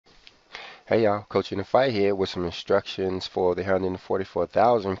Hey y'all, Coach in the Fight here with some instructions for the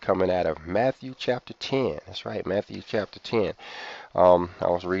 144,000 coming out of Matthew chapter 10. That's right, Matthew chapter 10. I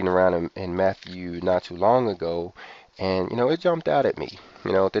was reading around in Matthew not too long ago, and it jumped out at me,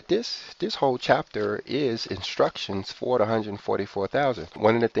 that this whole chapter is instructions for the 144,000.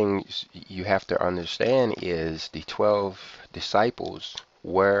 One of the things you have to understand is the 12 disciples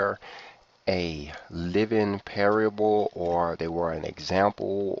were a living parable, or they were an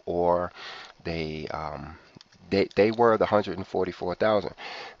example, or they um, they were the 144,000.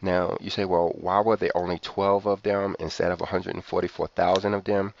 Now you say, well, why were there only 12 of them instead of 144,000 of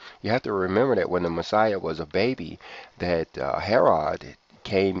them? You have to remember that when the Messiah was a baby, that Herod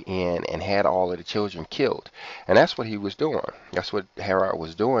came in and had all of the children killed, and that's what he was doing. That's what Herod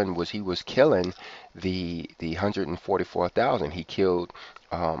was doing, was he was killing the 144,000. He killed.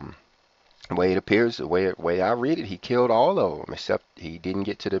 The way it appears, the way I read it, he killed all of them, except he didn't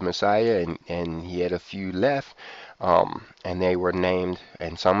get to the Messiah, and he had a few left, and they were named,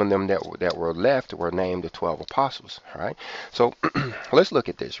 and some of them that were left were named the 12 apostles. All right, so let's look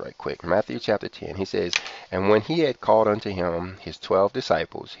at this right quick. Matthew chapter 10, he says, "And when he had called unto him his 12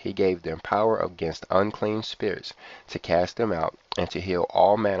 disciples, he gave them power against unclean spirits to cast them out, and to heal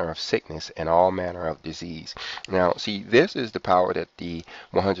all manner of sickness and all manner of disease." Now, see, this is the power that the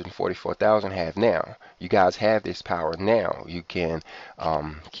 144,000 have now. You guys have this power now. You can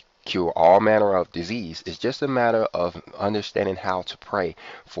cure all manner of disease. It's just a matter of understanding how to pray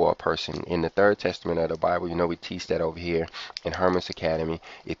for a person. In the Third Testament of the Bible, we teach that over here in Herman's Academy.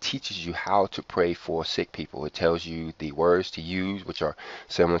 It teaches you how to pray for sick people. It tells you the words to use, which are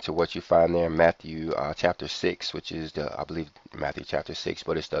similar to what you find there in Matthew chapter 6, which is I believe Matthew chapter 6,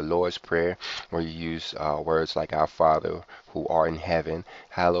 but it's the Lord's Prayer, where you use words like "Our Father who art in heaven,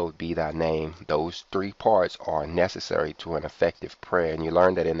 hallowed be thy name." Those three parts are necessary to an effective prayer, and you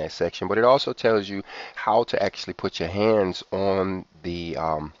learn that in that section. But it also tells you how to actually put your hands on the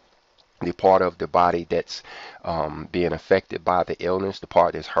part of the body that's being affected by the illness, the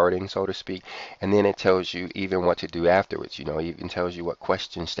part that's hurting, so to speak. And then it tells you even what to do afterwards. It even tells you what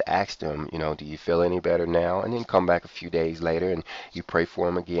questions to ask them. Do you feel any better now? And then come back a few days later and you pray for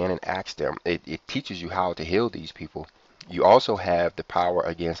them again and ask them. It teaches you how to heal these people. You also have the power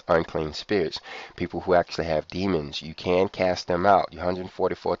against unclean spirits, people who actually have demons. You can cast them out.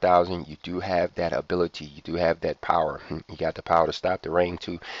 144,000, you do have that ability. You do have that power. You got the power to stop the rain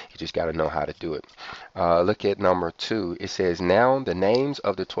too. You just got to know how to do it. Look at number 2. It says, "Now the names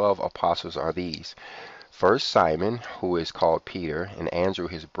of the 12 apostles are these. First Simon, who is called Peter, and Andrew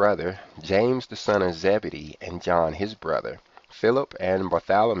his brother, James the son of Zebedee, and John his brother, Philip and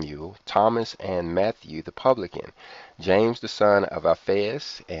Bartholomew, Thomas and Matthew the publican, James the son of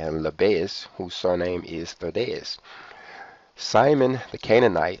Alphaeus, and Lebbaeus, whose surname is Thaddeus, Simon the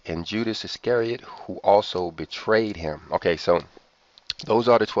Canaanite, and Judas Iscariot, who also betrayed him." Okay, so those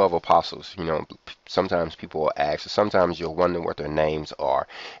are the 12 apostles. Sometimes people will ask, or sometimes you'll wonder what their names are,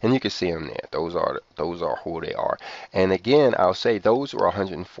 and you can see them there. Those are who they are. And again, I'll say those were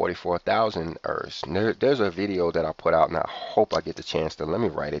 144,000 Earths. There's a video that I put out, and I hope I get the chance to, let me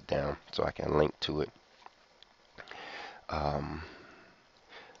write it down so I can link to it.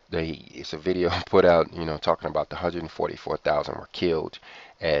 It's a video I put out, talking about the 144,000 were killed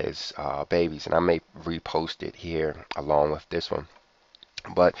as babies, and I may repost it here along with this one.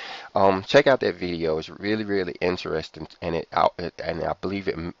 But check out that video. It's really, really interesting, and I believe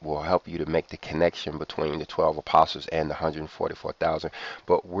it will help you to make the connection between the 12 apostles and the 144,000.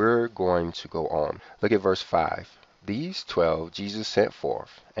 But we're going to go on. Look at verse 5. "These 12 Jesus sent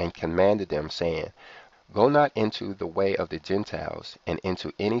forth, and commanded them, saying, Go not into the way of the Gentiles, and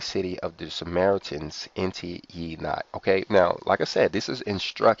into any city of the Samaritans enter ye not." Okay, now, like I said, this is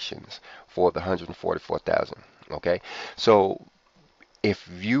instructions for the 144,000. Okay, so if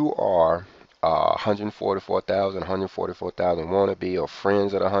you are 144,000 wannabe, or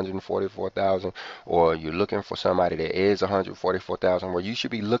friends of the 144,000, or you're looking for somebody that is 144,000, well, you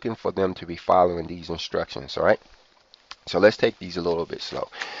should be looking for them to be following these instructions. All right, so let's take these a little bit slow.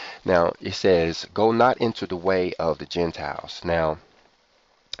 Now it says, "Go not into the way of the Gentiles." Now,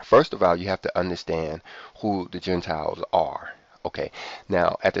 first of all, you have to understand who the Gentiles are. Okay,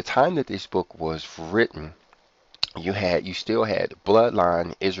 now at the time that this book was written, you still had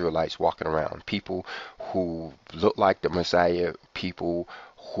bloodline Israelites walking around, people who looked like the Messiah, people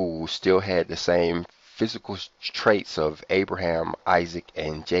who still had the same physical traits of Abraham, Isaac,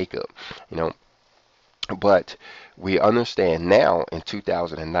 and Jacob. But we understand now in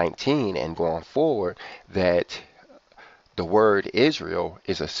 2019 and going forward that the word Israel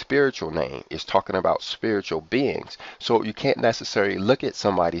is a spiritual name. It's talking about spiritual beings. So you can't necessarily look at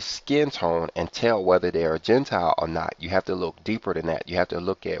somebody's skin tone and tell whether they're a Gentile or not. You have to look deeper than that. You have to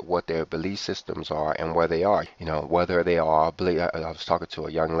look at what their belief systems are and where they are. Whether they are, I was talking to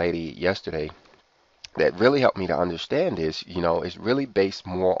a young lady yesterday that really helped me to understand this. It's really based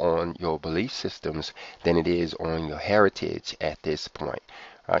more on your belief systems than it is on your heritage at this point,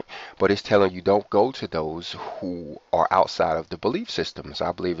 right? But it's telling you don't go to those who are outside of the belief systems,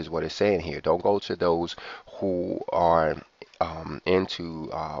 I believe is what it's saying here. Don't go to those who are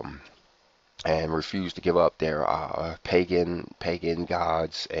into and refuse to give up their pagan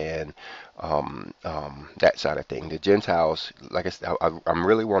gods and that side of thing. The Gentiles, like I said, I'm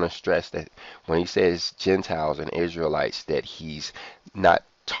really want to stress that when he says Gentiles and Israelites, that he's not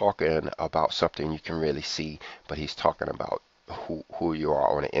talking about something you can really see, but he's talking about who you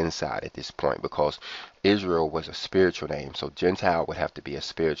are on the inside at this point, because Israel was a spiritual name, so Gentile would have to be a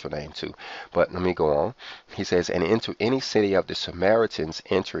spiritual name too. But let me go on. He says, and into any city of the Samaritans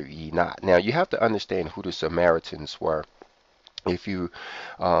enter ye not. Now you have to understand who the Samaritans were. If you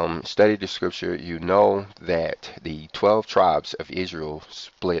study the scripture, you know that the 12 tribes of Israel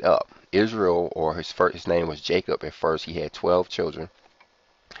split up. Israel, or his name was Jacob at first, he had 12 children.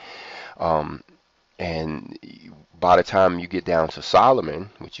 Um, and by the time you get down to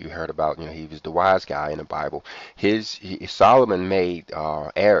Solomon, which you heard about, he was the wise guy in the Bible. Solomon made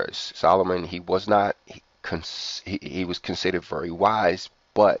errors. Solomon, he was not he was considered very wise,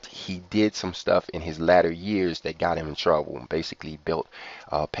 but he did some stuff in his latter years that got him in trouble. Basically, built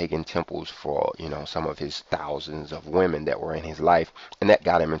pagan temples for some of his thousands of women that were in his life, and that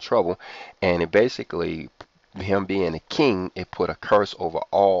got him in trouble. And it basically, him being a king, it put a curse over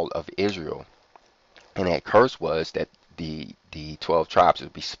all of Israel. And that curse was that the 12 tribes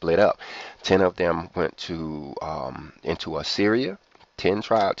would be split up. 10 of them went to into Assyria. 10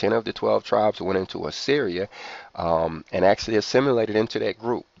 of the 12 tribes went into Assyria, and actually assimilated into that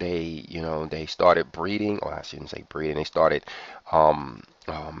group. They started breeding, or I shouldn't say breeding. They started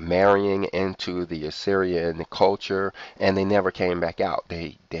marrying into the Assyrian culture, and they never came back out.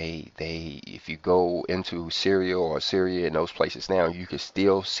 If you go into Syria or Assyria and those places now, you can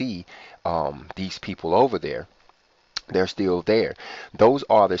still see these people over there. They're still there. Those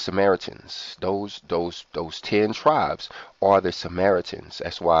are the Samaritans. Those 10 tribes are the Samaritans.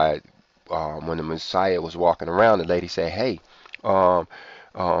 That's why when the Messiah was walking around, the lady said, "Hey, um,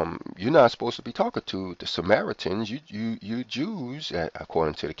 you're not supposed to be talking to the Samaritans. You Jews,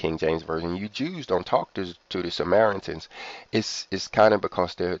 according to the King James Version, you Jews don't talk to the Samaritans." It's kind of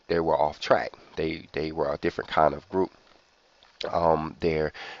because they were off track. They were a different kind of group.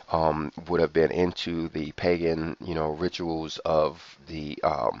 There would have been into the pagan, rituals of the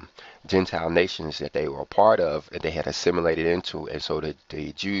Gentile nations that they were a part of, and they had assimilated into, and so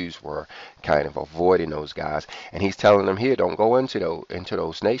the Jews were kind of avoiding those guys. And he's telling them here, don't go into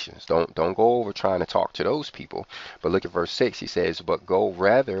those nations. Don't go over trying to talk to those people. But look at verse 6. He says, "But go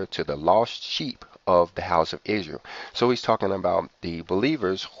rather to the lost sheep of the house of Israel." So he's talking about the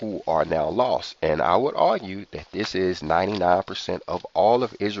believers who are now lost. And I would argue that this is 99% of all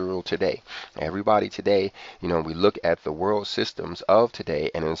of Israel today. Everybody today, we look at the world systems of today,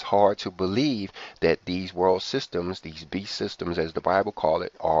 and it's hard to believe that these world systems, these beast systems as the Bible call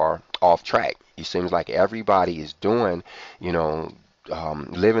it, are off track. It seems like everybody is doing,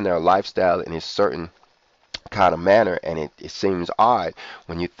 living their lifestyle in a certain kind of manner, and it seems odd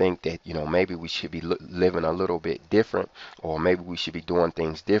when you think that maybe we should be living a little bit different, or maybe we should be doing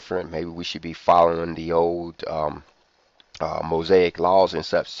things different. Maybe we should be following the old Mosaic laws and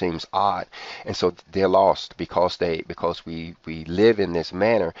such. Seems odd. And so they're lost because we live in this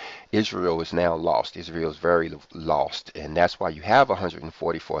manner. Israel is now lost. Israel is very lost, and that's why you have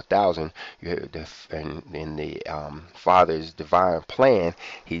 144,000. And in the Father's divine plan,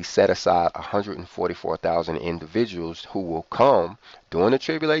 he set aside 144,000 individuals who will come during the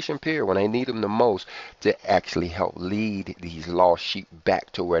tribulation period when they need them the most to actually help lead these lost sheep back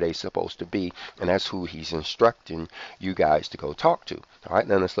to where they're supposed to be. And that's who he's instructing you guys to go talk to. All right,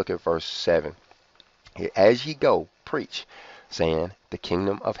 now let's look at verse 7. "As ye go, preach, saying, the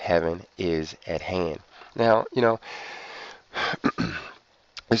kingdom of heaven is at hand." Now,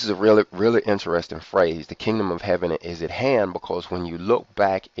 this is a really, really interesting phrase. The kingdom of heaven is at hand, because when you look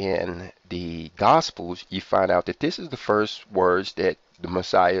back in the Gospels, you find out that this is the first words that the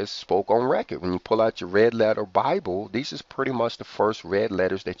Messiah spoke on record. When you pull out your red letter Bible, these is pretty much the first red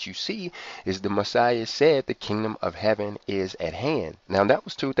letters that you see is the Messiah said the kingdom of heaven is at hand. Now that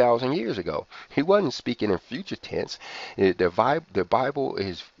was 2,000 years ago. He wasn't speaking in future tense. The Bible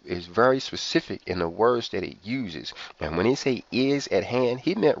is very specific in the words that it uses. And when he say is at hand,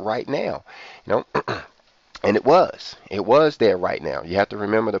 he meant right now. You know, and it was there right now. You have to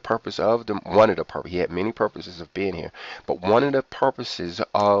remember the purpose of one of the purpose. He had many purposes of being here, but one of the purposes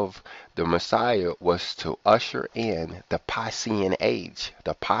of the Messiah was to usher in the Piscean age,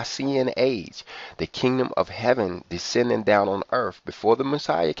 the kingdom of heaven descending down on earth. Before the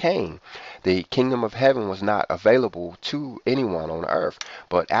Messiah came, the kingdom of heaven was not available to anyone on earth,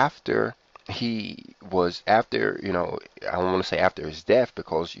 but after, I don't want to say after his death,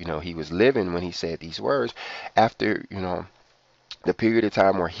 because he was living when he said these words. After the period of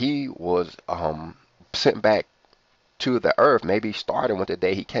time where he was sent back to the earth, maybe starting with the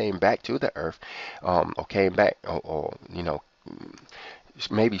day he came back to the earth, or came back, or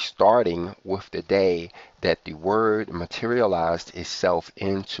maybe starting with the day that the word materialized itself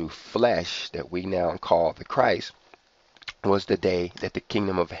into flesh that we now call the Christ, was the day that the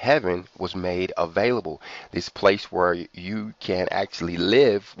kingdom of heaven was made available. This place where you can actually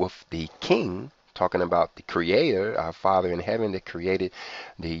live with the king, talking about the creator, our Father in heaven that created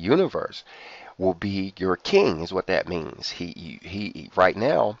the universe, will be your king, is what that means. He right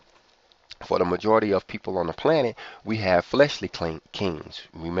now, for the majority of people on the planet, we have fleshly kings.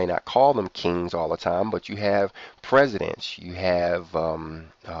 We may not call them kings all the time, but you have presidents, you have, and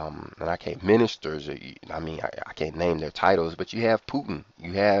I can't, ministers, I can't name their titles, but you have Putin,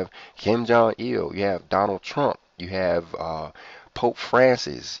 you have Kim Jong-il, you have Donald Trump, you have Pope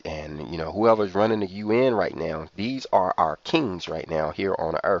Francis, and whoever's running the UN right now. These are our kings right now here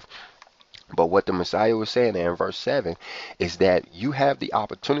on earth. But what the Messiah was saying there in verse 7 is that you have the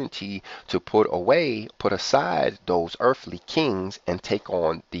opportunity to put aside those earthly kings and take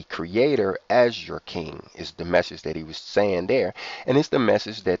on the Creator as your king, is the message that he was saying there. And it's the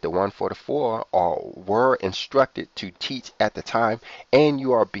message that the 144 were instructed to teach at the time, and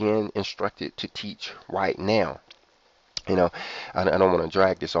you are being instructed to teach right now. I don't want to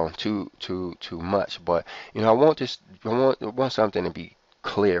drag this on too much, but I want something to be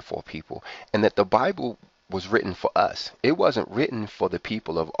clear for people, and that the Bible was written for us. It wasn't written for the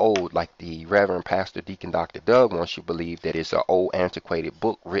people of old, like the Reverend Pastor Deacon Dr. Doug wants you to believe that it's an old antiquated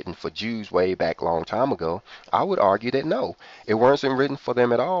book written for Jews way back long time ago. I would argue that no, it wasn't written for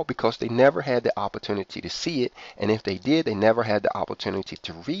them at all, because they never had the opportunity to see it, and if they did, they never had the opportunity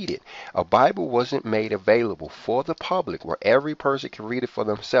to read it. A Bible wasn't made available for the public where every person could read it for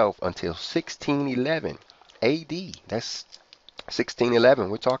themselves until 1611 AD. That's 1611.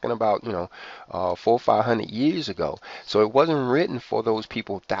 We're talking about 400-500 years ago. So it wasn't written for those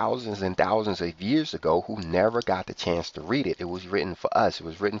people thousands and thousands of years ago who never got the chance to read it. It was written for us. It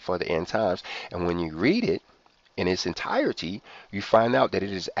was written for the end times. And when you read it in its entirety, you find out that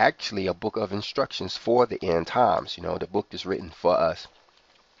it is actually a book of instructions for the end times. The book is written for us.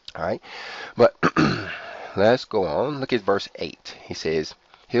 All right, but let's go on. Look at verse 8. He says,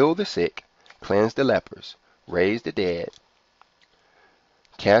 heal the sick, cleanse the lepers, raise the dead,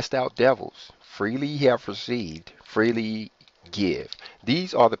 cast out devils. Freely ye have received, freely give.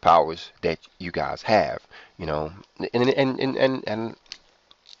 These are the powers that you guys have, and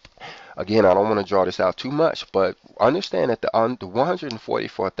again, I don't want to draw this out too much, but understand that the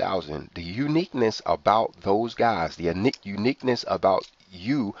 144,000, the uniqueness about those guys, the uniqueness about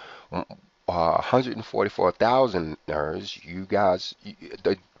you, 144,000ers, you guys,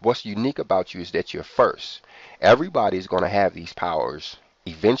 what's unique about you is that you're first. Everybody's going to have these powers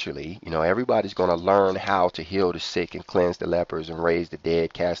eventually. Everybody's going to learn how to heal the sick and cleanse the lepers and raise the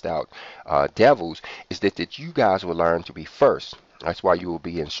dead, cast out devils. Is that you guys will learn to be first. That's why you will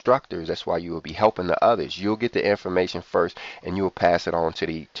be instructors. That's why you will be helping the others. You'll get the information first, and you will pass it on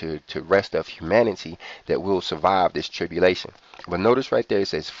to the rest of humanity that will survive this tribulation. But notice right there it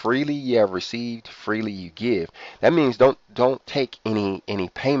says, "Freely ye have received, freely you give." That means don't take any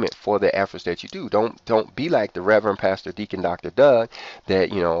payment for the efforts that you do. Don't be like the Reverend Pastor Deacon Dr. Doug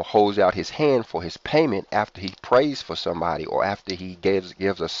that holds out his hand for his payment after he prays for somebody or after he gives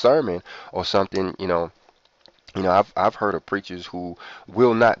a sermon or something. I've heard of preachers who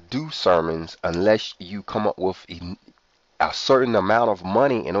will not do sermons unless you come up with a certain amount of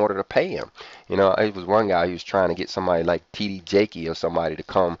money in order to pay him. It was one guy who was trying to get somebody like T.D. Jakey or somebody to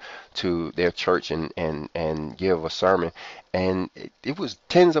come to their church and give a sermon. And it was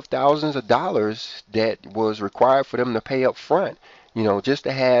tens of thousands of dollars that was required for them to pay up front, just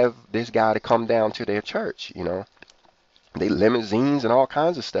to have this guy to come down to their church. They limousines and all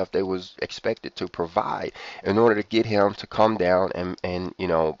kinds of stuff they was expected to provide in order to get him to come down and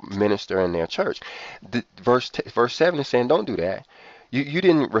minister in their church. Verse 7 is saying don't do that. You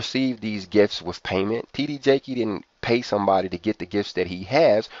didn't receive these gifts with payment. TD Jakey didn't pay somebody to get the gifts that he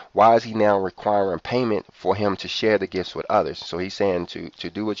has. Why is he now requiring payment for him to share the gifts with others? So he's saying to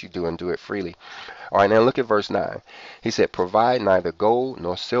do what you do and do it freely. All right, now look at verse 9. He said, provide neither gold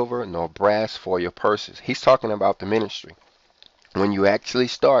nor silver nor brass for your purses. He's talking about the ministry. When you actually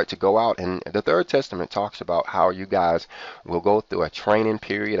start to go out, and the Third Testament talks about how you guys will go through a training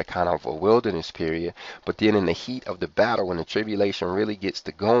period, a kind of a wilderness period, but then in the heat of the battle, when the tribulation really gets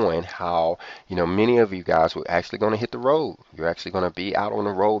to going, how, many of you guys were actually going to hit the road. You're actually going to be out on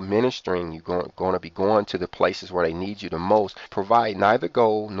the road ministering. You're going to be going to the places where they need you the most. Provide neither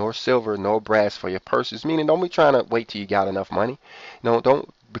gold, nor silver, nor brass for your purses, meaning don't be trying to wait till you got enough money. Don't,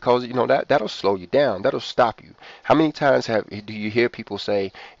 because that'll slow you down. That'll stop you. How many times do you hear people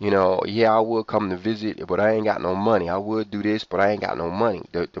say, yeah, I would come to visit, but I ain't got no money. I would do this, but I ain't got no money.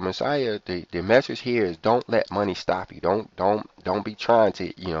 The Messiah, the message here is don't let money stop you. Don't be trying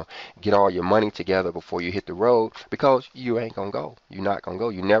to, get all your money together before you hit the road, because you ain't gonna go. You're not gonna go.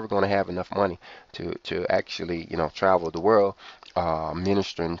 You're never gonna have enough money to actually, travel the world,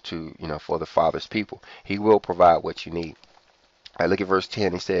 ministering to, for the Father's people. He will provide what you need. All right, look at verse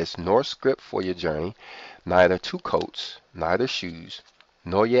 10. He says, nor scrip for your journey, neither two coats, neither shoes,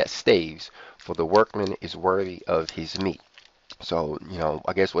 nor yet staves, for the workman is worthy of his meat. So,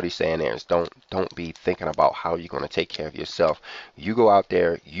 I guess what he's saying there is don't be thinking about how you're going to take care of yourself. You go out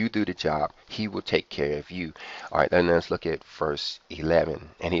there, you do the job, he will take care of you. All right, then let's look at verse 11.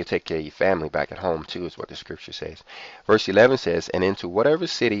 And he'll take care of your family back at home too, is what the scripture says. Verse 11 says, and into whatever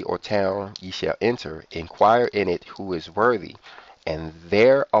city or town ye shall enter, inquire in it who is worthy, and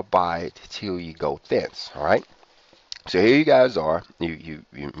there abide till ye go thence. All right. So here you guys are.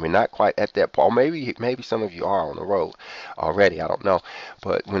 We're not quite at that point. Maybe some of you are on the road already. I don't know.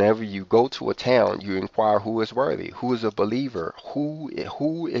 But whenever you go to a town, you inquire who is worthy, who is a believer, who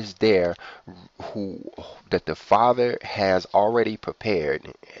is there, who that the Father has already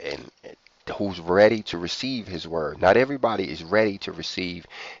prepared, and who's ready to receive his word. Not everybody is ready to receive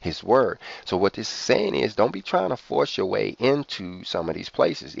his word. So what this is saying is, don't be trying to force your way into some of these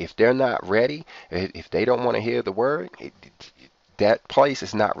places. If they're not ready, if they don't want to hear the word, that place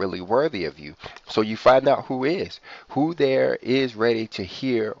is not really worthy of you. So you find out who there is ready to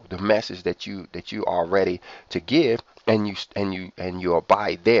hear the message that you are ready to give, and you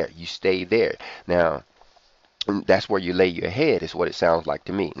abide there. You stay there. Now, that's where you lay your head, is what it sounds like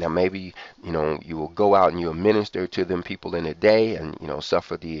to me. Now maybe you will go out and you'll minister to them people in a day, and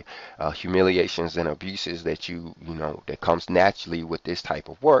suffer the humiliations and abuses that that comes naturally with this type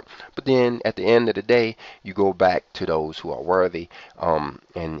of work. But then at the end of the day, you go back to those who are worthy,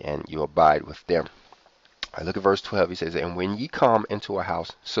 and you abide with them. Right, look at verse 12. He says, and when ye come into a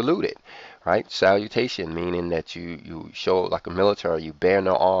house, salute it. Right? Salutation, meaning that you show like a military, you bear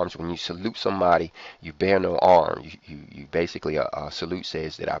no arms. When you salute somebody, you bear no arm. You basically, a salute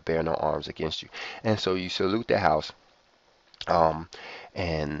says that I bear no arms against you. And so you salute the house.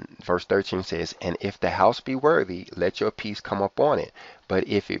 And verse 13 says, and if the house be worthy, let your peace come upon it. But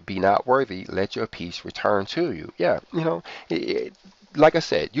if it be not worthy, let your peace return to you. Yeah, like I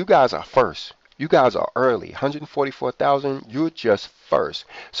said, you guys are first. You guys are early. 144,000, you're just first.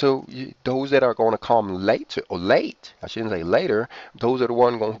 So those that are going to come later, or late, I shouldn't say later, those are the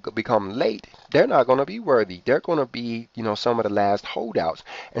ones going to become late. They're not going to be worthy. They're going to be, some of the last holdouts.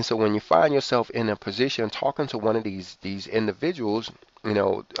 And so when you find yourself in a position talking to one of these individuals,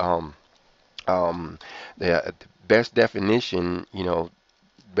 the best definition,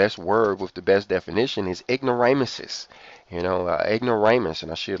 best word with the best definition is ignoramuses. Ignoramus,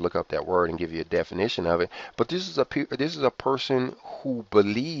 and I should look up that word and give you a definition of it. But this is a person who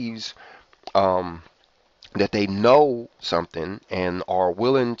believes that they know something and are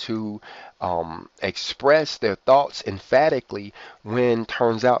willing to express their thoughts emphatically, when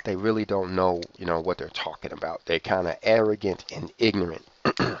turns out they really don't know, what they're talking about. They're kind of arrogant and ignorant.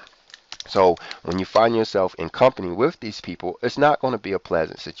 So when you find yourself in company with these people, it's not going to be a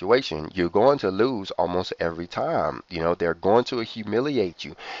pleasant situation. You're going to lose almost every time. They're going to humiliate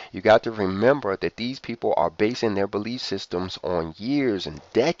you. You got to remember that these people are basing their belief systems on years and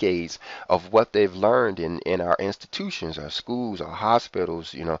decades of what they've learned in our institutions, our schools, our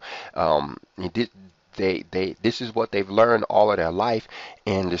hospitals. This is what they've learned all of their life,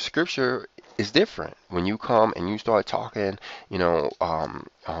 and the scripture it's different when you come and you start talking,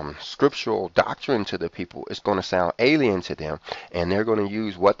 scriptural doctrine to the people. It's going to sound alien to them, and they're going to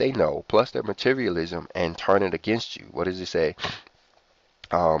use what they know plus their materialism and turn it against you. What does it say?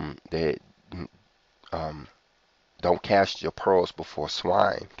 That um, don't cast your pearls before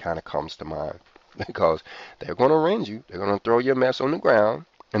swine kind of comes to mind because they're going to rend you. They're going to throw your mess on the ground,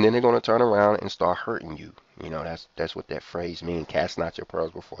 and then they're going to turn around and start hurting you. That's what that phrase means. Cast not your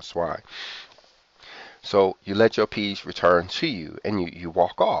pearls before swine. So you let your peace return to you, and you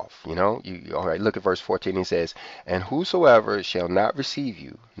walk off. All right. Look at verse 14. He says, "And whosoever shall not receive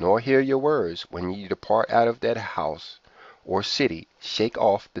you, nor hear your words, when ye depart out of that house or city, shake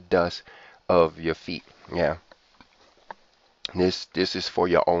off the dust of your feet." Yeah. This is for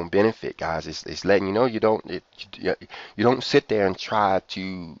your own benefit, guys. It's letting you know you don't sit there and try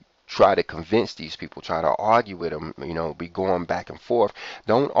to convince these people, try to argue with them, be going back and forth.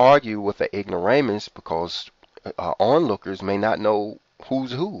 Don't argue with the ignoramus because onlookers may not know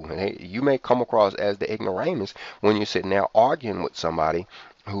who's who. And you may come across as the ignoramus when you're sitting there arguing with somebody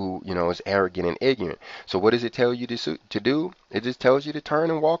who is arrogant and ignorant. So what does it tell you to do? It just tells you to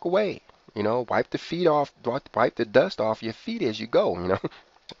turn and walk away. Wipe the feet off, wipe the dust off your feet as you go. All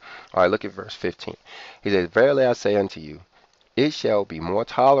right, look at verse 15. He says, "Verily I say unto you, it shall be more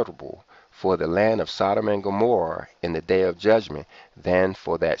tolerable for the land of Sodom and Gomorrah in the day of judgment than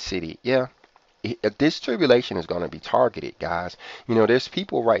for that city." Yeah, this tribulation is going to be targeted, guys. There's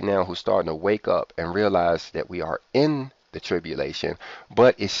people right now who are starting to wake up and realize that we are in the tribulation,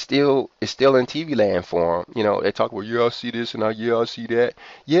 but it's still in TV land for them. They talk about, yeah, I see this and yeah, I see that.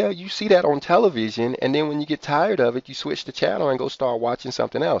 Yeah, you see that on television, and then when you get tired of it, you switch the channel and go start watching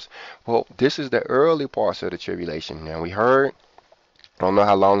something else. Well, this is the early parts of the tribulation. Now, we heard, I don't know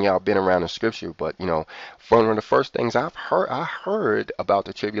how long y'all been around the scripture, but one of the first things I heard about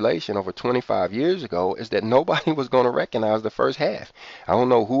the tribulation over 25 years ago is that nobody was going to recognize the first half. I don't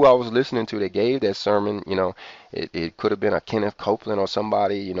know who I was listening to that gave that sermon. It could have been a Kenneth Copeland or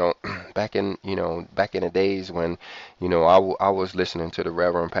somebody. Back in the days when I was listening to the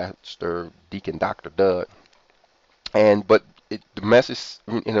Reverend Pastor Deacon Dr. Doug. But the message,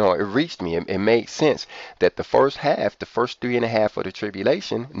 it reached me. It made sense that the first 3.5 of the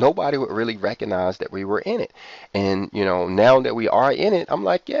tribulation, nobody would really recognize that we were in it. And, now that we are in it, I'm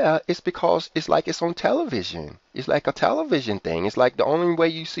like, yeah, it's because it's like it's on television. It's like a television thing. It's like the only way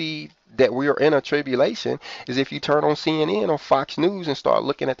you see that we are in a tribulation is if you turn on CNN or Fox News and start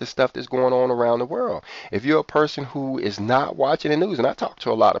looking at the stuff that's going on around the world. If you're a person who is not watching the news, and I talk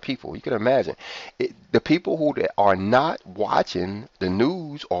to a lot of people, you can imagine, the people who are not watching the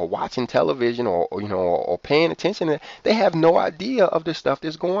news or watching television or paying attention, they have no idea of the stuff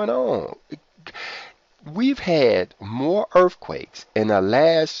that's going on. We've had more earthquakes in the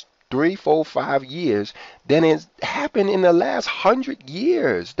last 3, 4, 5 years than has happened in the last 100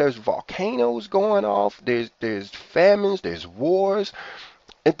 years. There's volcanoes going off. There's famines. There's wars.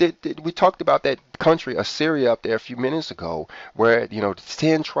 We talked about that country, Assyria, up there a few minutes ago, where the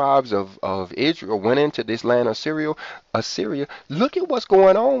 10 tribes of Israel went into this land of Assyria. Look at what's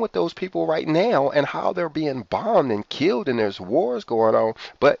going on with those people right now and how they're being bombed and killed, and there's wars going on.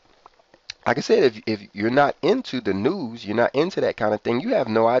 But like I said, if you're not into the news, you're not into that kind of thing, you have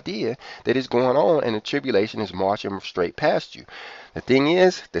no idea that it's going on and the tribulation is marching straight past you. The thing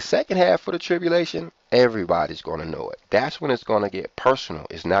is, the second half of the tribulation, everybody's going to know it. That's when it's going to get personal.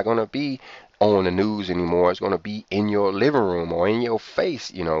 It's not going to be on the news anymore. It's going to be in your living room or in your face,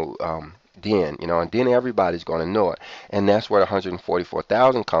 and then everybody's going to know it. And that's where the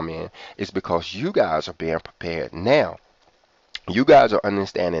 144,000 come in, is because you guys are being prepared now. You guys are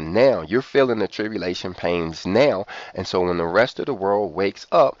understanding now. You're feeling the tribulation pains now. And so when the rest of the world wakes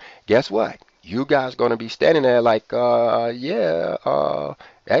up, guess what? You guys going to be standing there like,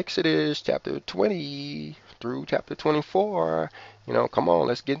 Exodus chapter 20 through chapter 24. Come on,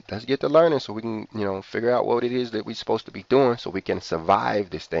 let's get to learning so we can, figure out what it is that we're supposed to be doing so we can survive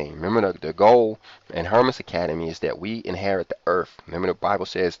this thing. Remember, the goal in Hermes Academy is that we inherit the earth. Remember, the Bible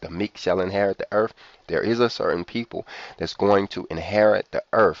says the meek shall inherit the earth. There is a certain people that's going to inherit the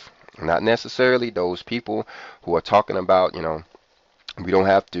earth. Not necessarily those people who are talking about, we don't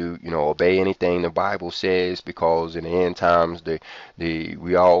have to, obey anything the Bible says because in the end times,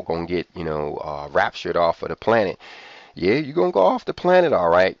 we all gonna get, raptured off of the planet. Yeah, you're gonna go off the planet, all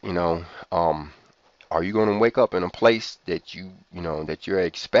right. Are you gonna wake up in a place that that you're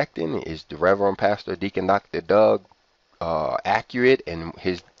expecting? Is the Reverend Pastor Deacon Dr. Doug accurate in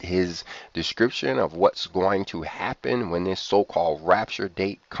his description of what's going to happen when this so-called rapture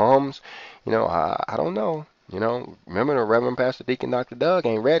date comes? I don't know. Remember the Reverend Pastor Deacon Dr. Doug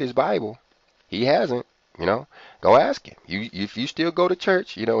ain't read his Bible. He hasn't. You know, go ask him. If you still go to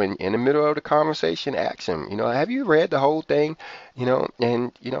church, in the middle of the conversation, ask him, have you read the whole thing?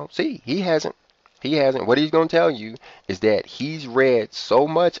 And see, he hasn't. He hasn't. What he's going to tell you is that he's read so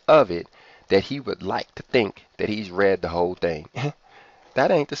much of it that he would like to think that he's read the whole thing. That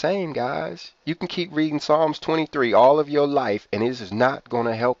ain't the same, guys. You can keep reading Psalms 23 all of your life, and this is not going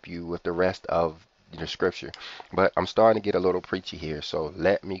to help you with the rest of the scripture. But I'm starting to get a little preachy here, so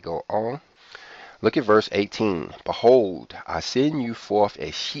let me go on. Look at verse 18. Behold, I send you forth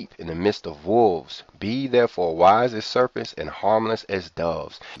as sheep in the midst of wolves. Be therefore wise as serpents and harmless as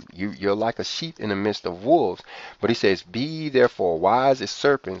doves. You're like a sheep in the midst of wolves. But he says, be therefore wise as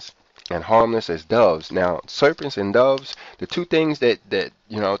serpents and harmless as doves. Now, serpents and doves, the two things that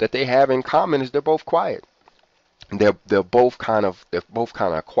they have in common is they're both quiet. They're both kind of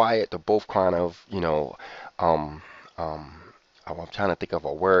quiet. They're both kind of um um I'm trying to think of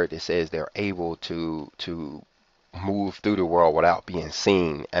a word that says they're able to move through the world without being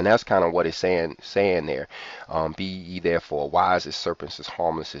seen, and that's kind of what it's saying there. Be ye therefore wise as serpents, as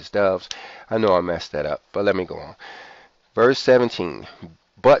harmless as doves. I know I messed that up, but let me go on. Verse 17.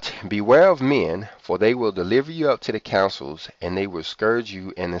 But beware of men, for they will deliver you up to the councils, and they will scourge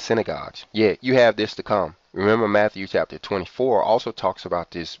you in the synagogues. Yeah, you have this to come. Remember, Matthew chapter 24 also talks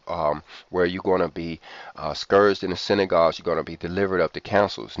about this, where you're going to be scourged in the synagogues. You're going to be delivered up to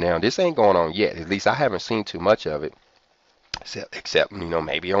councils. Now, this ain't going on yet. At least I haven't seen too much of it, except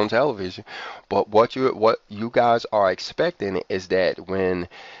maybe on television. But what you guys are expecting is that when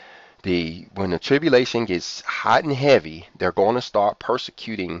the tribulation gets hot and heavy, they're going to start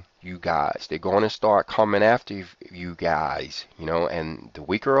persecuting you guys. They're going to start coming after you guys, and the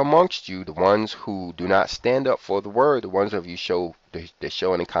weaker amongst you, the ones who do not stand up for the word, the ones of you that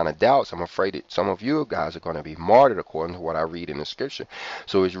show any kind of doubts, I'm afraid that some of you guys are going to be martyred according to what I read in the scripture.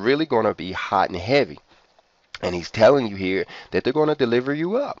 So it's really going to be hot and heavy. And he's telling you here that they're going to deliver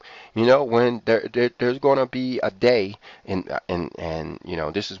you up. When there's going to be a day, and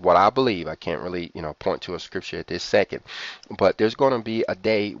this is what I believe. I can't really, point to a scripture at this second, but there's going to be a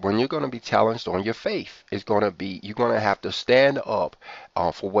day when you're going to be challenged on your faith. You're going to have to stand up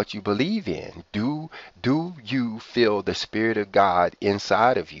for what you believe in. Do you feel the Spirit of God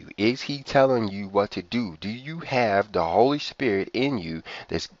inside of you? Is He telling you what to do? Do you have the Holy Spirit in you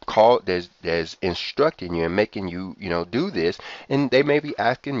that's instructing you and making you do this? And they may be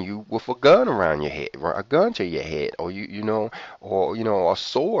asking you with a gun around your head, or a gun to your head, or or a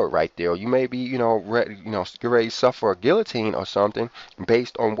sword right there, or you may be ready to suffer a guillotine or something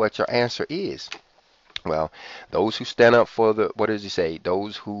based on what your answer is. Well, those who stand up for what does he say?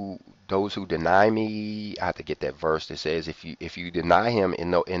 Those who deny me, I have to get that verse that says if you deny him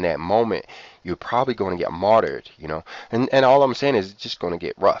in that moment, you're probably going to get martyred, And all I'm saying is it's just going to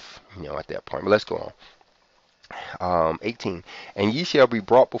get rough, at that point. But let's go on. 18. And ye shall be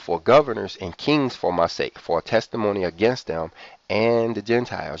brought before governors and kings for my sake, for a testimony against them and the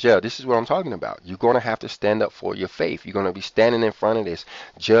Gentiles. Yeah, this is what I'm talking about. You're going to have to stand up for your faith. You're going to be standing in front of this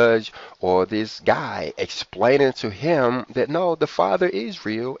judge or this guy, explaining to him that no, the Father is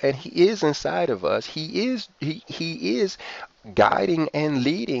real and He is inside of us. He is guiding and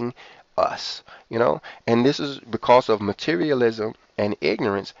leading us, And this is because of materialism and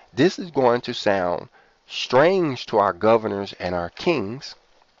ignorance. This is going to sound strange to our governors and our kings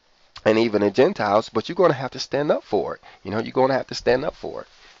and even the Gentiles, but you're going to have to stand up for it. You're going to have to stand up for it.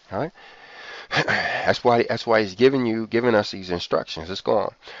 All right. That's why he's giving us these instructions. Let's go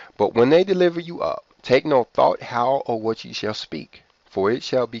on. But when they deliver you up, take no thought how or what ye shall speak, for it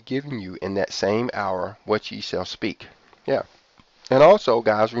shall be given you in that same hour what ye shall speak. Yeah. And also,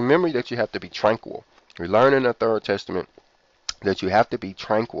 guys, remember that you have to be tranquil. We learn in the Third Testament that you have to be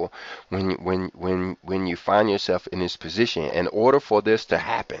tranquil when you find yourself in this position. In order for this to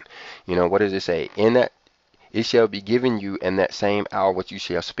happen, what does it say? In that it shall be given you in that same hour what you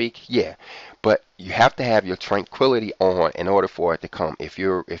shall speak. Yeah, but you have to have your tranquility on in order for it to come. If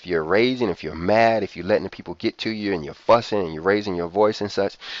you're raging, if you're mad, if you're letting the people get to you and you're fussing and you're raising your voice and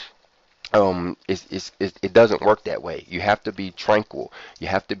such, it doesn't work that way. You have to be tranquil. You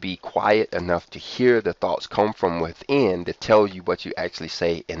have to be quiet enough to hear the thoughts come from within that tell you what you actually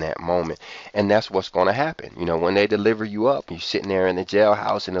say in that moment. And that's what's going to happen. When they deliver you up, you're sitting there in the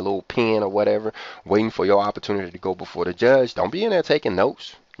jailhouse in a little pen or whatever, waiting for your opportunity to go before the judge. Don't be in there taking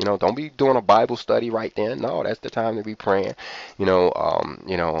notes. Don't be doing a Bible study right then. No, that's the time to be praying.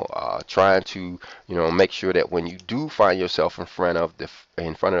 Trying to, make sure that when you do find yourself in front of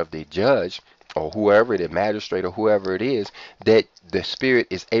the judge or whoever, the magistrate or whoever it is, that the Spirit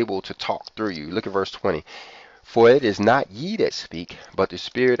is able to talk through you. Look at verse 20. For it is not ye that speak, but the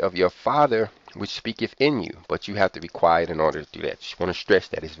Spirit of your Father which speaketh in you. But you have to be quiet in order to do that. Just want to stress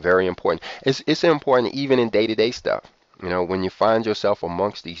that it's very important. It's important even in day-to-day stuff. You know, when you find yourself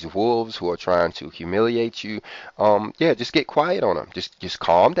amongst these wolves who are trying to humiliate you, yeah, just get quiet on them. Just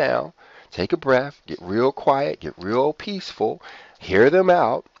calm down, take a breath, get real quiet, get real peaceful, hear them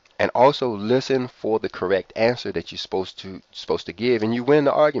out, and also listen for the correct answer that you're supposed to give, and you win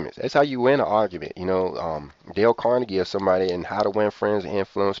the arguments. That's how you win an argument. You know, Dale Carnegie or somebody in How to Win Friends and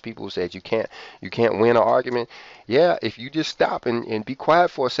Influence People said you can't win an argument. Yeah, if you just stop and be quiet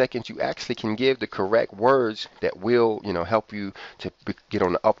for a second, you actually can give the correct words that will, help you to get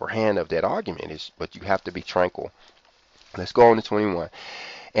on the upper hand of that argument. But you have to be tranquil. Let's go on to 21.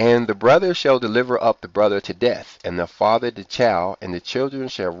 And the brother shall deliver up the brother to death, and the father the child, and the children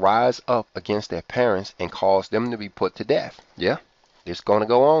shall rise up against their parents and cause them to be put to death. Yeah, it's going to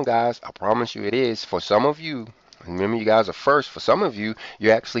go on, guys. I promise you it is. For some of you, remember you guys are first. For some of you,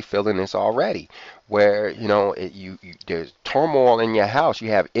 you're actually feeling this already, where there's turmoil in your house. You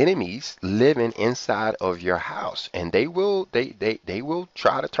have enemies living inside of your house, and they will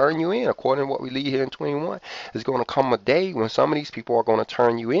try to turn you in. According to what we read here in 21, there's going to come a day when some of these people are going to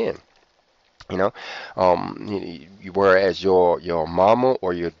turn you in. You know, whereas your mama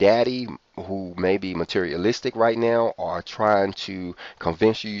or your daddy, who may be materialistic right now, are trying to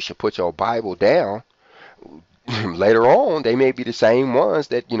convince you should put your Bible down. Later on, they may be the same ones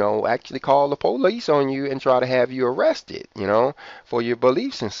that, actually call the police on you and try to have you arrested, for your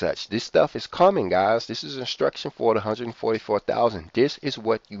beliefs and such. This stuff is coming, guys. This is instruction for the 144,000. This is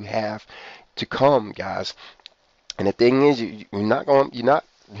what you have to come, guys. And the thing is, you're not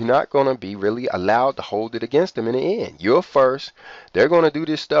going to be really allowed to hold it against them in the end. You're first. They're going to do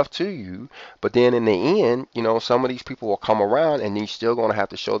this stuff to you, but then in the end, some of these people will come around, and you're still going to have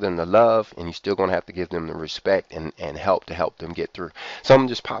to show them the love, and you're still going to have to give them the respect and help to help them get through. Something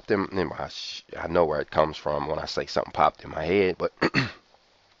just popped in my. I know where it comes from when I say something popped in my head, but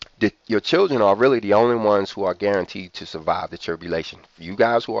your children are really the only ones who are guaranteed to survive the tribulation. You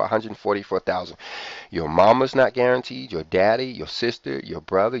guys who are 144,000, your mama's not guaranteed, your daddy, your sister, your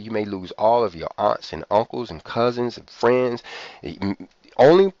brother. You may lose all of your aunts and uncles and cousins and friends.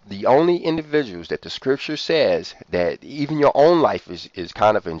 The only individuals that the scripture says that even your own life is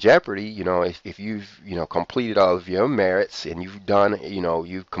kind of in jeopardy, if you've, completed all of your merits, and you've done,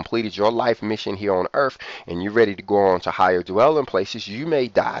 you've completed your life mission here on earth, and you're ready to go on to higher dwelling places, you may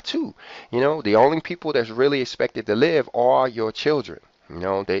die too. The only people that's really expected to live are your children.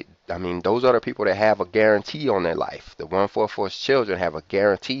 Those are the people that have a guarantee on their life. The 144's children have a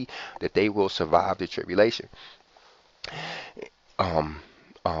guarantee that they will survive the tribulation. Um,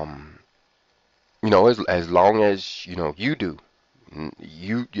 um, as long as you do,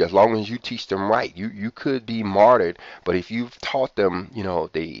 as long as you teach them right, you could be martyred. But if you've taught them,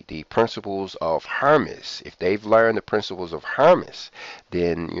 the principles of Hermes, if they've learned the principles of Hermes,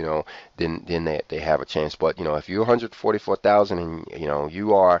 then then they have a chance. But if you're 144,000 and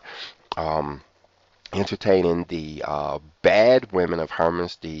you are entertaining the bad women of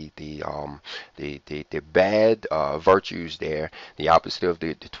Hermes, the bad virtues there, the opposite of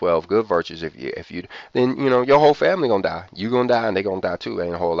the 12 good virtues. If you then your whole family gonna die. You gonna die, and they gonna die too.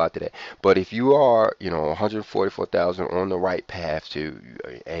 Ain't a whole lot to that. But if you are 144,000 on the right path to,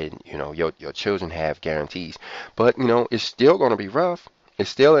 and your children have guarantees, but it's still gonna be rough. It's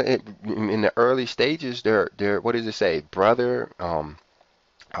still in the early stages. They're what does it say, brother?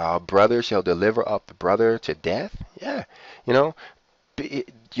 Brother shall deliver up the brother to death. Yeah, you know,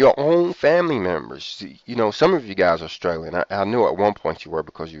 your own family members. Some of you guys are struggling. I knew at one point you were,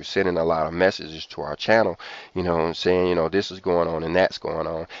 because you were sending a lot of messages to our channel, and saying, this is going on and that's going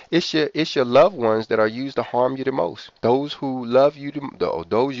on. It's your loved ones that are used to harm you the most. Those who love you,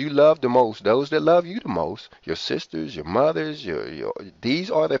 those you love the most, those that love you the most, your sisters, your mothers,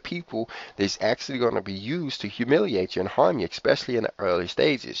 these are the people that's actually going to be used to humiliate you and harm you, especially in the early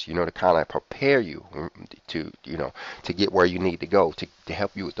stages, to kind of prepare you to get where you need to go, to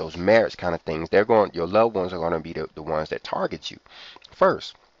help you with those merits kind of things. Your loved ones are going to be the ones that target you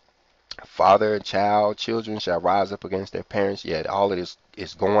first. Father and child, children shall rise up against their parents. Yeah, all of this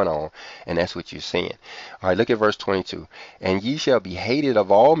is going on, and that's what you're seeing. All right, look at verse 22. And ye shall be hated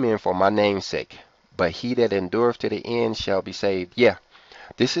of all men for my name's sake, but he that endureth to the end shall be saved. Yeah,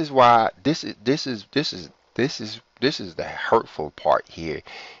 this is why this is the hurtful part here.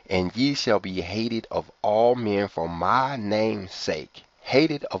 And ye shall be hated of all men for my name's sake.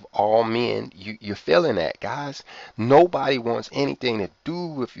 hated of all men. You're feeling that, guys. Nobody wants anything to do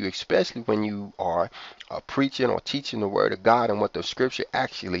with you, especially when you are preaching or teaching the word of God and what the scripture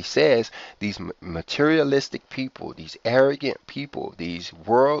actually says. These materialistic people, these arrogant people, these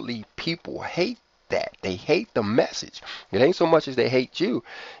worldly people hate that. They hate the message. It ain't so much as they hate you.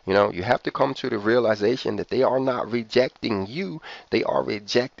 You have to come to the realization that they are not rejecting you. They are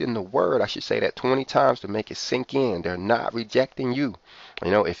rejecting the word. I should say that 20 times to make it sink in. They're not rejecting you.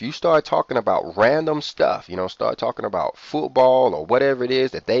 If you start talking about random stuff, start talking about football or whatever it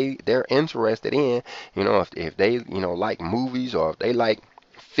is that they're interested in, if they, like movies, or if they like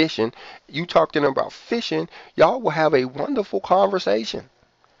fishing, you talk to them about fishing, y'all will have a wonderful conversation.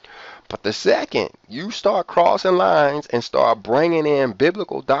 But the second you start crossing lines and start bringing in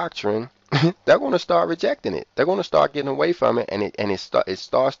biblical doctrine, they're going to start rejecting it. They're going to start getting away from it, and it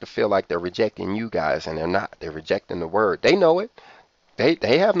starts to feel like they're rejecting you guys, and they're not. They're rejecting the word. They know it.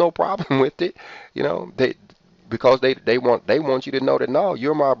 They have no problem with it, because they want you to know that, no,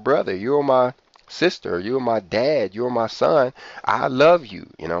 you're my brother, you're my sister, you're my dad, you're my son. I love you.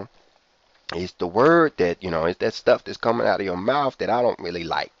 It's the word that, it's that stuff that's coming out of your mouth that I don't really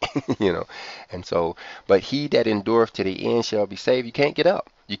like, And so, but he that endureth to the end shall be saved. You can't get up.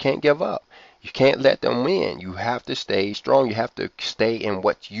 You can't give up. You can't let them win. You have to stay strong. You have to stay in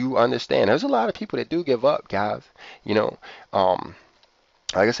what you understand. There's a lot of people that do give up, guys.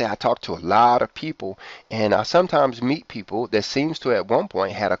 Like I say, I talk to a lot of people, and I sometimes meet people that seems to at one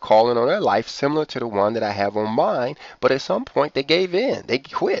point had a calling on their life similar to the one that I have on mine, but at some point they gave in. They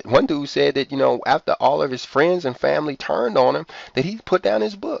quit. One dude said that, after all of his friends and family turned on him, that he put down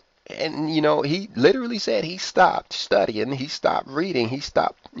his book. And, he literally said he stopped studying, he stopped reading, he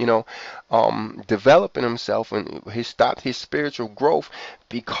stopped, developing himself, and he stopped his spiritual growth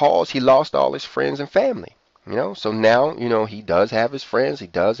because he lost all his friends and family. So now, he does have his friends, he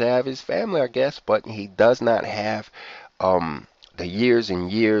does have his family, I guess, but he does not have the years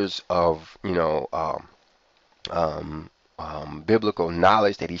and years of, biblical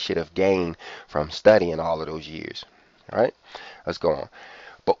knowledge that he should have gained from studying all of those years. All right, let's go on.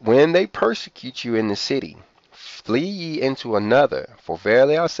 But when they persecute you in the city, flee ye into another, for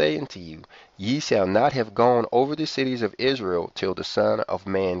verily I say unto you, ye shall not have gone over the cities of Israel till the Son of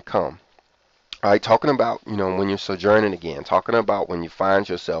Man come. All right, talking about, when you're sojourning again, talking about when you find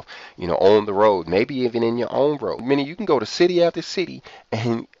yourself, on the road, maybe even in your own road. Meaning you can go to city after city,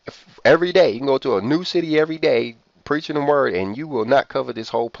 and every day, you can go to a new city every day, preaching the word, and you will not cover this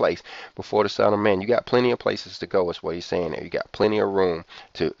whole place before the Son of Man. You got plenty of places to go, is what he's saying there. You got plenty of room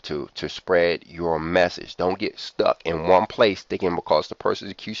to spread your message. Don't get stuck in one place thinking because the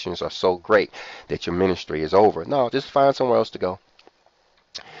persecutions are so great that your ministry is over. No, just find somewhere else to go.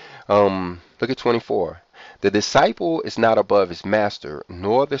 Look at 24. The disciple is not above his master,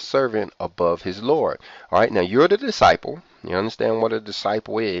 nor the servant above his Lord. All right, now you're the disciple. You understand what a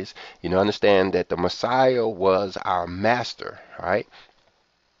disciple is. You understand that the Messiah was our master. All right.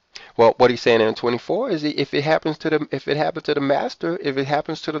 Well, what he's saying in 24 is, if it happens to the master, if it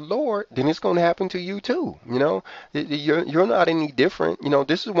happens to the Lord, then it's going to happen to you too. You're not any different.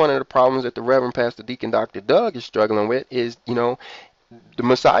 This is one of the problems that the Reverend Pastor Deacon Dr. Doug is struggling with. Is the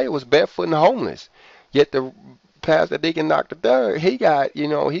Messiah was barefoot and homeless, yet the Pastor Deacon Dr. Doug, he got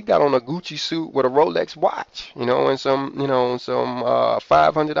on a Gucci suit with a Rolex watch, and some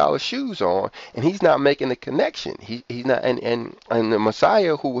 $500 shoes on, and he's not making the connection. He's not, and the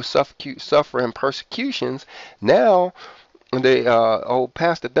Messiah, who was suffering persecutions, now the old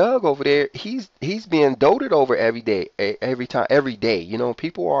Pastor Doug over there, he's being doted over every day, every day.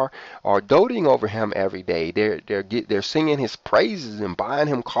 People are doting over him every day. They're singing his praises and buying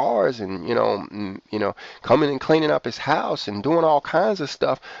him cars, and coming and cleaning up his house and doing all kinds of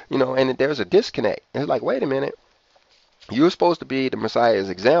stuff. And there's a disconnect. It's like, wait a minute, you're supposed to be the Messiah's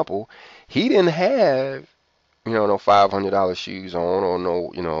example. He didn't have no $500 shoes on, or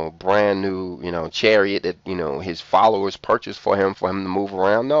no, brand new, chariot that, his followers purchased for him to move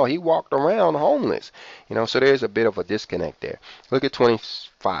around. No, he walked around homeless, so there's a bit of a disconnect there. Look at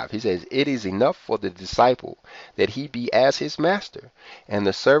 25. He says, it is enough for the disciple that he be as his master, and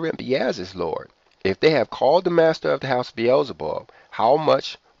the servant be as his Lord. If they have called the master of the house Beelzebub, how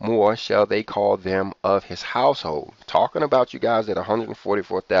much more shall they call them of his household? Talking about you guys at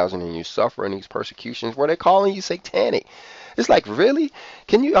 144,000 and you suffering these persecutions, where they calling you satanic. It's like, really?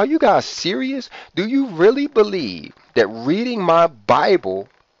 Are you guys serious? Do you really believe that reading my Bible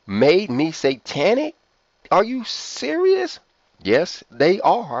made me satanic? Are you serious? Yes, they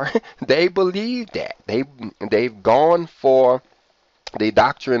are. They believe that. They've gone for the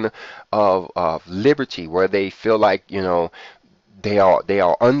doctrine of liberty, where they feel like, they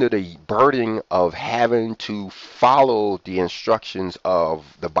are under the burden of having to follow the instructions of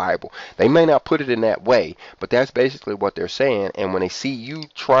the Bible. They may not put it in that way, but that's basically what they're saying. And when they see you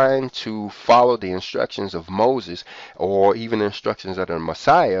trying to follow the instructions of Moses, or even the instructions of the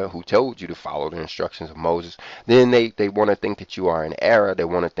Messiah who told you to follow the instructions of Moses, then they want to think that you are in error. They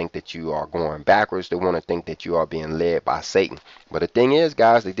want to think that you are going backwards. They want to think that you are being led by Satan. But the thing is,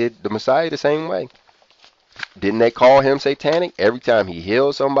 guys, they did the Messiah the same way. Didn't they call him satanic every time he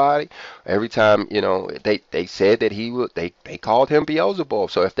healed somebody? Every time, they said that he would, they called him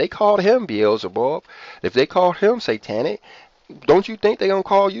Beelzebub. So if they called him Beelzebub, if they called him satanic, don't you think they're gonna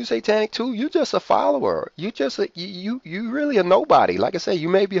call you satanic too? You just a follower. You really a nobody. Like I say, you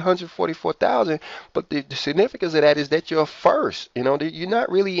may be 144,000, but the significance of that is that you're first. You're not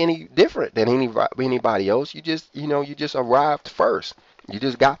really any different than anybody else. You just arrived first. You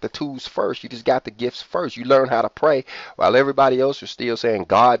just got the tools first. You just got the gifts first. You learn how to pray while everybody else is still saying,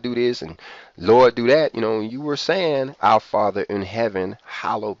 God do this and Lord do that. You were saying, Our Father in heaven,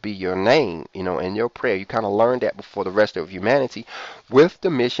 hallowed be your name, in your prayer. You kind of learned that before the rest of humanity with the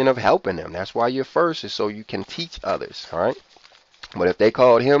mission of helping them. That's why you're first, is so you can teach others. All right. But if they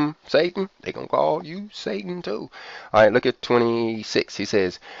called him Satan, they going to call you Satan too. All right, look at 26. He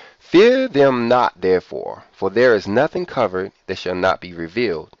says, Fear them not, therefore, for there is nothing covered that shall not be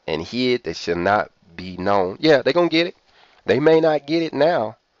revealed, and hid that shall not be known. Yeah, they're going to get it. They may not get it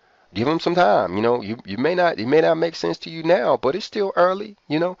now. Give them some time. You may not, it may not make sense to you now, but it's still early.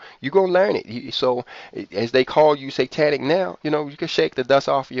 You're going to learn it. So as they call you satanic now, you can shake the dust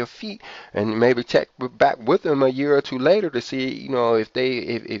off your feet and maybe check back with them a year or two later to see,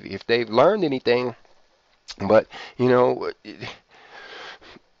 if they've learned anything. But,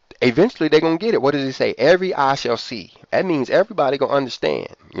 eventually they're gonna get it. What does it say? Every eye shall see. That means everybody gonna understand.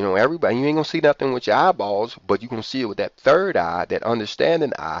 Everybody. You ain't gonna see nothing with your eyeballs, but you gonna see it with that third eye, that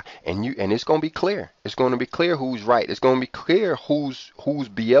understanding eye, and it's gonna be clear. It's gonna be clear who's right. It's gonna be clear who's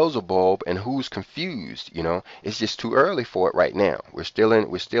Beelzebub and who's confused. It's just too early for it right now. We're still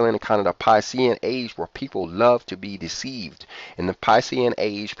in kind of the Piscean age where people love to be deceived. In the Piscean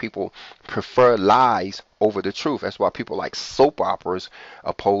age, people prefer lies over the truth. That's why people like soap operas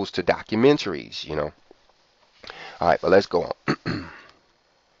opposed to documentaries. All right, but let's go on.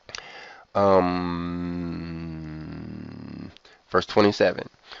 Verse 27.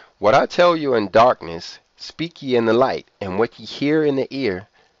 What I tell you in darkness, speak ye in the light, and what ye hear in the ear,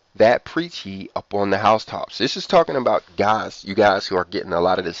 that preach ye upon the housetops. This is talking about you guys who are getting a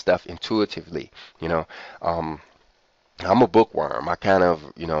lot of this stuff intuitively. I'm a bookworm. I kind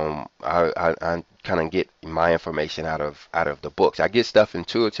of, I kind of get my information out of the books. I get stuff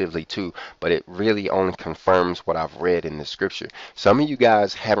intuitively too, but it really only confirms what I've read in the scripture. Some of you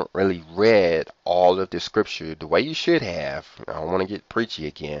guys haven't really read all of the scripture the way you should have. I don't want to get preachy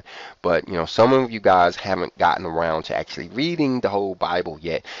again, but some of you guys haven't gotten around to actually reading the whole Bible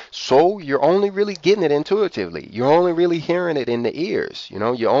yet. So you're only really getting it intuitively. You're only really hearing it in the ears.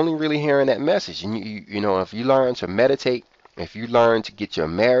 You're only really hearing that message. And if you learn to meditate, if you learn to get your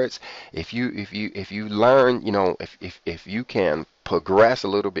merits, if you learn, if you can progress a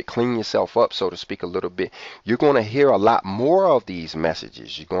little bit, clean yourself up, so to speak, a little bit, you're going to hear a lot more of these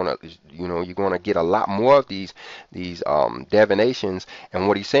messages. You're going to get a lot more of these divinations. And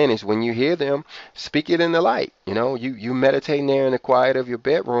what he's saying is, when you hear them, speak it in the light. You meditating there in the quiet of your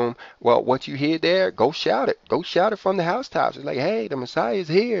bedroom. Well, what you hear there, go shout it. Go shout it from the housetops. It's like, hey, the Messiah is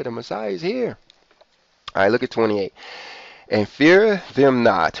here. The Messiah is here. All right, look at 28. And fear them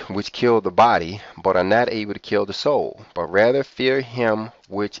not which kill the body, but are not able to kill the soul, but rather fear him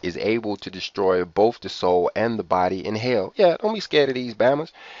which is able to destroy both the soul and the body in hell. Yeah, don't be scared of these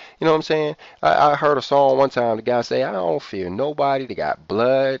bammers. You know what I'm saying? I heard a song one time, the guy say, I don't fear nobody that got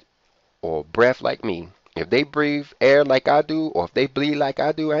blood or breath like me. If they breathe air like I do, or if they bleed like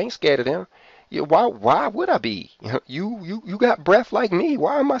I do, I ain't scared of them. Why would I be? You got breath like me.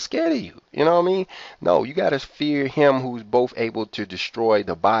 Why am I scared of you? You know what I mean? No, you got to fear him who's both able to destroy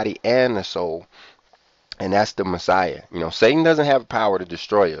the body and the soul. And that's the Messiah. Satan doesn't have power to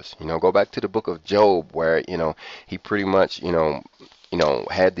destroy us. Go back to the book of Job, where, he pretty much,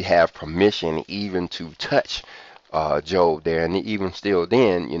 had to have permission even to touch Job there. And even still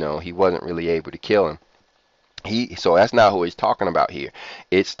then, he wasn't really able to kill him. So that's not who he's talking about here.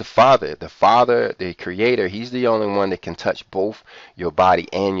 It's the Father, the Creator. He's the only one that can touch both your body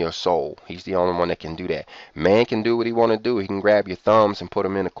and your soul. He's the only one that can do that. Man can do what he want to do. He can grab your thumbs and put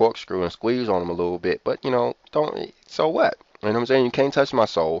them in a corkscrew and squeeze on them a little bit. But don't. So what? You know what I'm saying? You can't touch my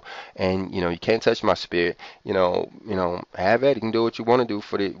soul, and you can't touch my spirit. Have at it. You can do what you want to do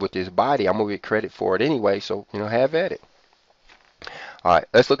with this body. I'm gonna get credit for it anyway. So have at it. All right,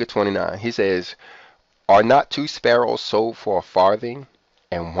 let's look at 29. He says, are not two sparrows sold for a farthing?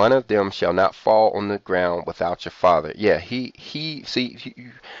 And one of them shall not fall on the ground without your father. Yeah,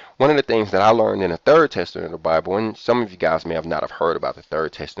 one of the things that I learned in the Third Testament of the Bible, and some of you guys may have not have heard about the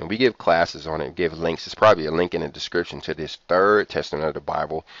Third Testament. We give classes on it, give links. It's probably a link in the description to this Third Testament of the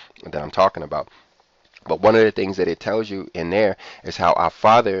Bible that I'm talking about. But one of the things that it tells you in there is how our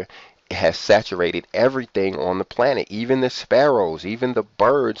Father has saturated everything on the planet. Even the sparrows, even the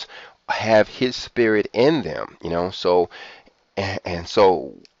birds have His Spirit in them, So and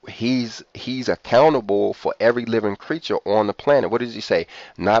so he's accountable for every living creature on the planet. What does he say?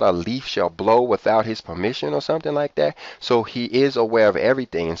 Not a leaf shall blow without his permission or something like that. So he is aware of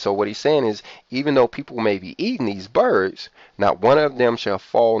everything. And so what he's saying is, even though people may be eating these birds, not one of them shall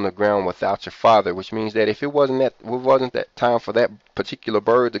fall on the ground without your father, which means that if it wasn't that time for that particular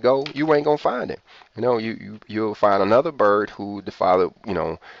bird to go, you ain't gonna find it. You'll find another bird who the father,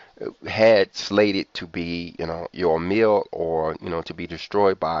 had slated to be, your meal, or, to be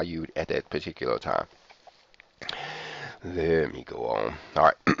destroyed by you at that particular time. Let me go on.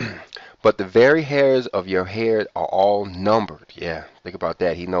 All right. But the very hairs of your head are all numbered. Yeah, think about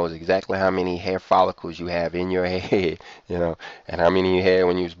that. He knows exactly how many hair follicles you have in your head, and how many you had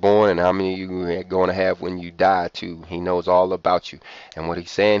when you was born, and how many you are going to have when you die too. He knows all about you. And what he's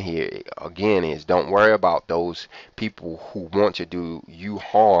saying here again is, don't worry about those people who want to do you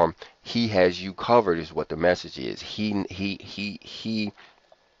harm. He has you covered, is what the message is.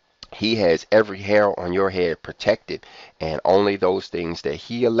 He has every hair on your head protected, and only those things that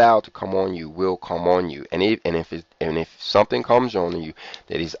He allowed to come on you will come on you. And if something comes on you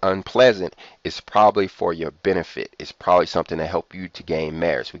that is unpleasant, it's probably for your benefit. It's probably something to help you to gain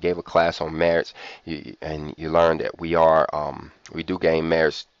merits. We gave a class on merits, and you learned that we do gain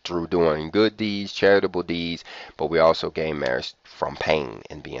merits through doing good deeds, charitable deeds, but we also gain merits from pain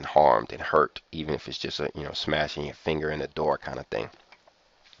and being harmed and hurt, even if it's just smashing your finger in the door kind of thing.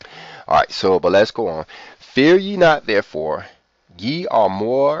 All right, but let's go on. Fear ye not, therefore, ye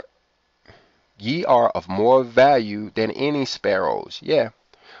are of more value than any sparrows. Yeah,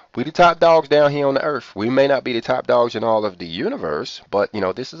 we the top dogs down here on the earth. We may not be the top dogs in all of the universe, but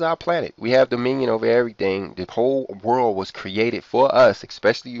this is our planet. We have dominion over everything. The whole world was created for us,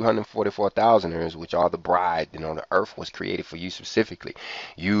 especially you 144,000ers, which are the bride. The earth was created for you specifically.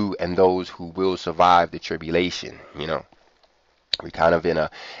 You and those who will survive the tribulation, We're kind of in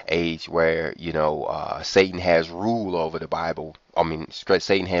a age where, Satan has rule over the Bible.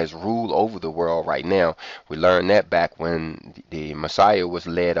 Satan has rule over the world right now. We learned that back when the Messiah was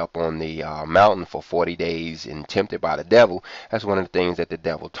led up on the mountain for 40 days and tempted by the devil. That's one of the things that the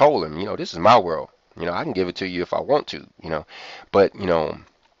devil told him. This is my world. I can give it to you if I want to, But,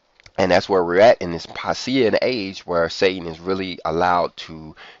 and that's where we're at in this Passean age, where Satan is really allowed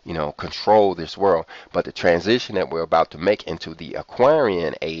to, control this world. But the transition that we're about to make into the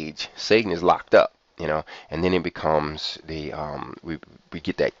Aquarian age, Satan is locked up, and then it becomes we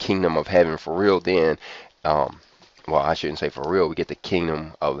get that kingdom of heaven for real. Then, well, I shouldn't say for real. We get the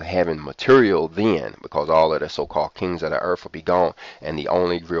kingdom of heaven material then, because all of the so-called kings of the earth will be gone, and the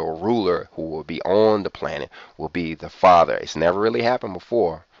only real ruler who will be on the planet will be the Father. It's never really happened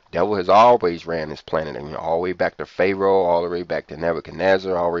before. Devil has always ran this planet, all the way back to Pharaoh, all the way back to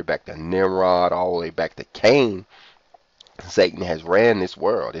Nebuchadnezzar, all the way back to Nimrod, all the way back to Cain. Satan has ran this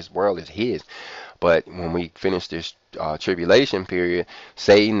world. This world is his. But when we finish this tribulation period,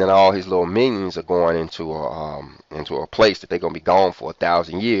 Satan and all his little minions are going into a place that they're going to be gone for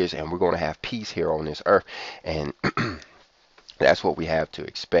 1,000 years, and we're going to have peace here on this earth. And that's what we have to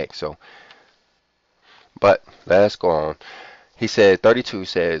expect. But let's go on. He said, 32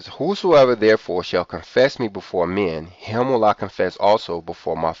 says, whosoever therefore shall confess me before men, him will I confess also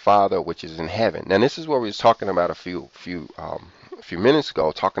before my Father which is in heaven. Now this is what we was talking about a few minutes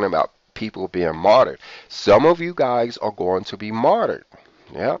ago, talking about people being martyred. Some of you guys are going to be martyred.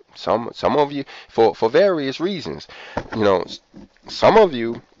 Yeah, some of you for various reasons. Some of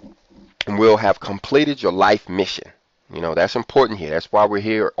you will have completed your life mission. That's important here. That's why we're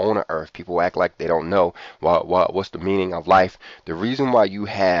here on the earth. People act like they don't know what's the meaning of life. The reason why you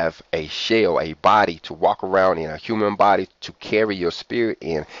have a shell, a body to walk around in, a human body to carry your spirit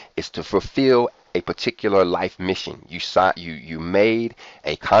in, is to fulfill a particular life mission. You made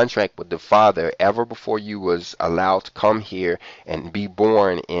a contract with the Father ever before you was allowed to come here and be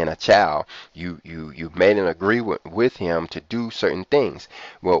born in a child. You made an agreement with Him to do certain things.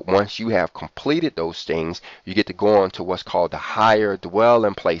 Well, once you have completed those things, you get to go on to what's called the higher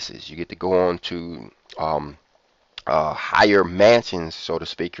dwelling places. You get to go on to higher mansions, so to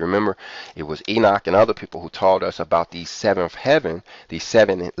speak. Remember, it was Enoch and other people who taught us about these seventh heaven, these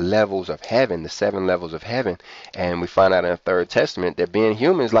seven levels of heaven, the seven levels of heaven. And we find out in the Third Testament that being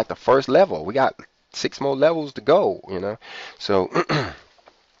human is like the first level. We got six more levels to go, you know. So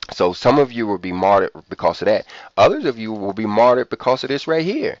so some of you will be martyred because of that. Others of you will be martyred because of this right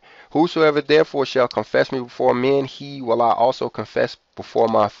here. Whosoever therefore shall confess me before men, he will I also confess before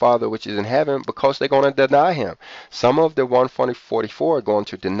my Father which is in heaven, because they're going to deny him. Some of the 144 are going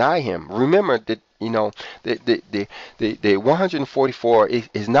to deny him. Remember that, you know, the 144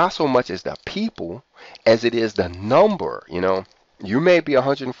 is not so much as the people as it is the number, you know. You may be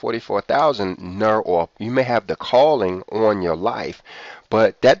 144,000, or you may have the calling on your life,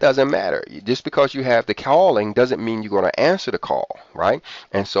 but that doesn't matter. Just because you have the calling doesn't mean you're going to answer the call, right?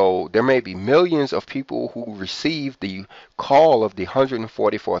 And so there may be millions of people who receive the call of the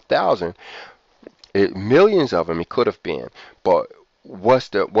 144,000. Millions of them it could have been, but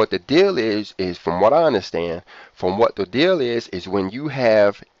what the deal is from what I understand, from what the deal is when you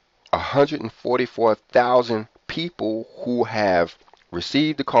have 144,000 people who have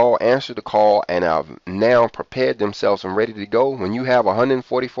received the call, answered the call, and have now prepared themselves and ready to go. When you have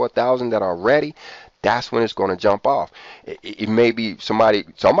 144,000 that are ready, that's when it's going to jump off. It may be somebody's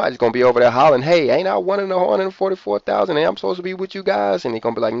going to be over there hollering, "Hey, ain't I one in the 144,000 and I'm supposed to be with you guys?" And they're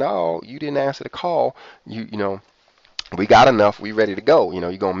going to be like, "No, you didn't answer the call. You know, we got enough. We ready to go. You know,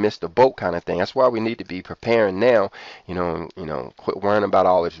 you're gonna miss the boat kind of thing." That's why we need to be preparing now. Quit worrying about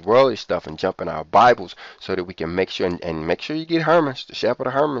all this worldly stuff and jump in our Bibles so that we can make sure and make sure you get Hermas, the shepherd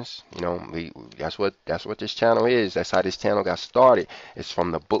of Hermas. You know, that's what this channel is. That's how this channel got started. It's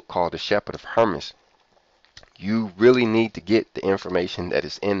from the book called The Shepherd of Hermas. You really need to get the information that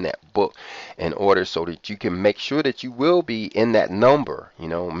is in that book in order so that you can make sure that you will be in that number. You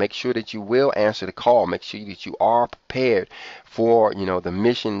know, make sure that you will answer the call. Make sure that you are prepared for, you know, the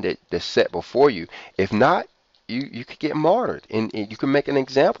mission that's set before you. If not, you could get martyred, and you can make an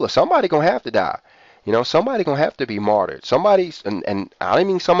example of somebody gonna have to die. You know, somebody gonna have to be martyred. And I don't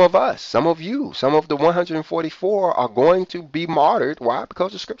mean some of us, some of you, some of the 144 are going to be martyred. Why?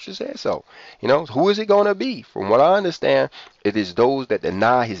 Because the scripture says so. You know, who is it going to be? From what I understand, it is those that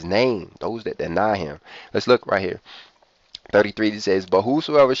deny his name, those that deny him. Let's look right here. 33, it says, "But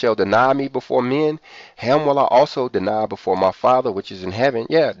whosoever shall deny me before men, him will I also deny before my Father which is in heaven."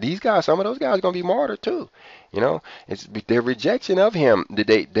 Yeah, these guys, some of those guys are going to be martyred too. You know, it's their rejection of him.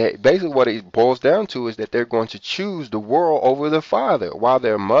 They basically what it boils down to is that they're going to choose the world over the Father, while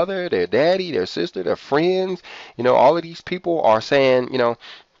their mother, their daddy, their sister, their friends, you know, all of these people are saying, you know,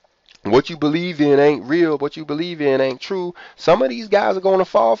 what you believe in ain't real, what you believe in ain't true. Some of these guys are going to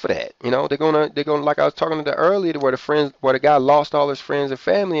fall for that. You know, they're gonna like I was talking to the earlier, where the guy lost all his friends and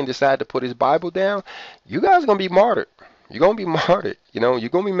family and decided to put his Bible down. You guys are gonna be martyred. You're gonna be martyred. You know,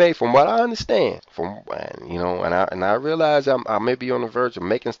 you're gonna be made. From what I understand, and I realize I may be on the verge of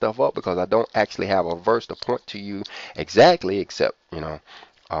making stuff up because I don't actually have a verse to point to you exactly, except, you know,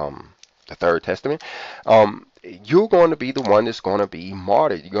 the Third Testament. You're going to be the one that's going to be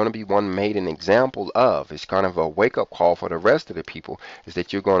martyred. You're going to be one made an example of. It's kind of a wake-up call for the rest of the people, is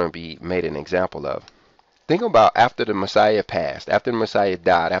that you're going to be made an example of. Think about after the Messiah passed, after the Messiah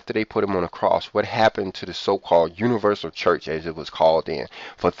died, after they put him on a cross, what happened to the so-called universal church, as it was called then.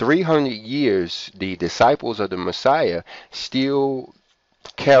 For 300 years, the disciples of the Messiah still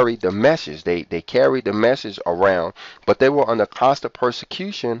carried the message. They carried the message around, but they were under constant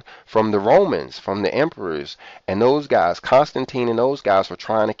persecution from the Romans, from the emperors, and those guys, Constantine and those guys, were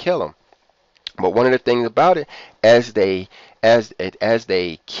trying to kill them. But one of the things about it, as they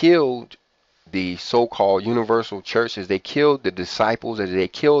killed the so-called universal church, as they killed the disciples, as they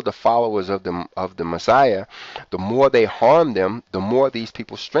killed the followers of the Messiah, the more they harmed them, the more these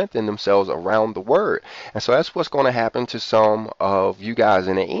people strengthened themselves around the word. And so that's what's going to happen to some of you guys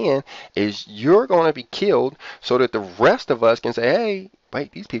in the end, is you're going to be killed so that the rest of us can say, "Hey,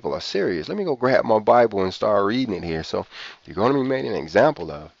 wait, these people are serious. Let me go grab my Bible and start reading it here." So you're going to be made an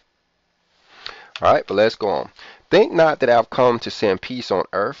example of. All right, but let's go on. "Think not that I've come to send peace on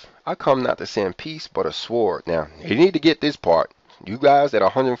earth. I come not to send peace, but a sword." Now, you need to get this part. You guys that are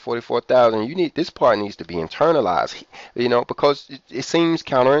 144,000, this part needs to be internalized, you know, because it seems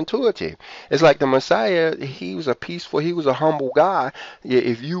counterintuitive. It's like the Messiah, he was a humble guy.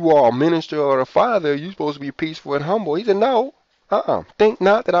 If you are a minister or a father, you're supposed to be peaceful and humble. He said, no, think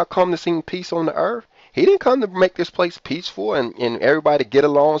not that I come to sing peace on the earth. He didn't come to make this place peaceful and everybody get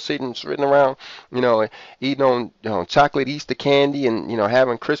along, sitting around, you know, eating on, you know, chocolate Easter candy and, you know,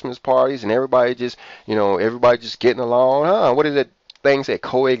 having Christmas parties and everybody just getting along. What is it? things that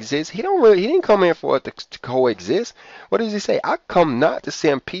coexist. He didn't come here for it to coexist. What does he say? I come not to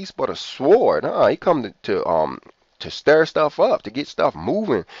send peace but a sword. He come to stir stuff up, to get stuff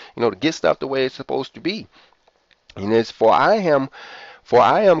moving, to get stuff the way it's supposed to be. And it's for I am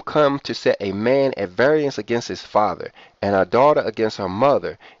come to set a man at variance against his father, and a daughter against her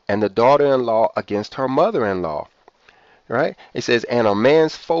mother, and the daughter-in-law against her mother-in-law. Right? It says, and a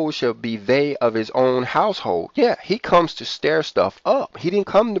man's foe shall be they of his own household. Yeah, he comes to stir stuff up. He didn't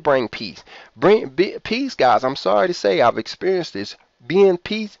come to bring peace. Peace, guys. I'm sorry to say, I've experienced this. Being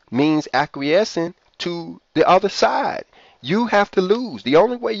peace means acquiescing to the other side. You have to lose. The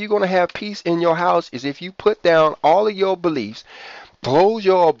only way you're going to have peace in your house is if you put down all of your beliefs, close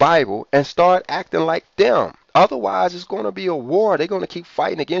your Bible, and start acting like them. Otherwise, it's going to be a war. They're going to keep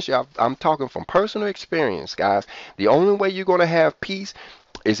fighting against you. I'm talking from personal experience, guys. The only way you're going to have peace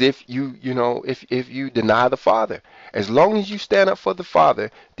is if if you deny the Father. As long as you stand up for the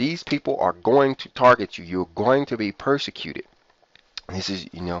Father, these people are going to target you. You're going to be persecuted. This is,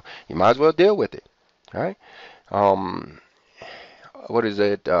 you might as well deal with it. All right? What is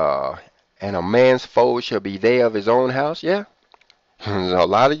it? And a man's foe shall be they of his own house. Yeah. A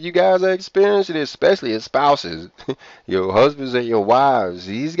lot of you guys are experiencing it, especially your spouses, your husbands and your wives.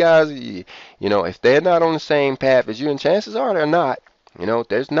 These guys, if they're not on the same path as you, and chances are they're not,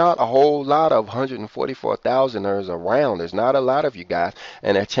 there's not a whole lot of 144,000ers around. There's not a lot of you guys.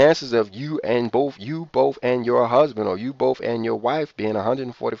 And the chances of you both and your husband, or you both and your wife being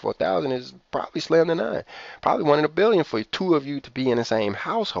 144,000 is probably slim to none. Probably 1 in a billion for two of you to be in the same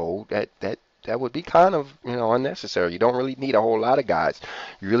household. That would be kind of, unnecessary. You don't really need a whole lot of guys.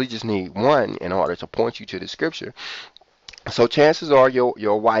 You really just need one in order to point you to the scripture. So chances are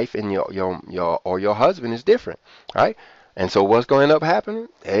your wife and your husband is different, right? And so what's going to end up happening?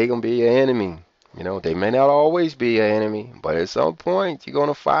 They're going to be your enemy. They may not always be your enemy, but at some point you're going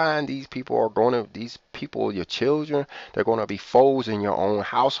to find these people, your children, they're going to be foes in your own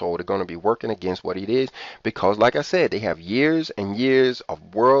household. They're going to be working against what it is because, like I said, they have years and years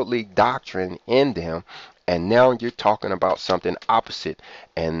of worldly doctrine in them. And now you're talking about something opposite.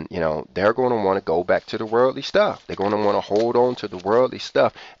 And, they're going to want to go back to the worldly stuff. They're going to want to hold on to the worldly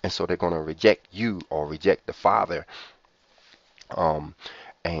stuff. And so they're going to reject you or reject the Father.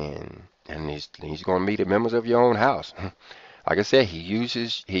 And he's going to meet the members of your own house. Like I said, he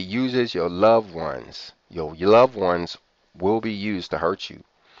uses your loved ones. Your loved ones will be used to hurt you.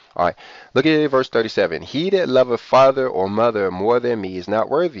 All right, look at verse 37. He that loveth father or mother more than me is not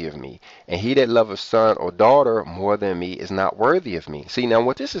worthy of me, and he that loveth son or daughter more than me is not worthy of me. See, now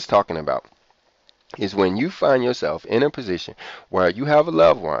what this is talking about is when you find yourself in a position where you have a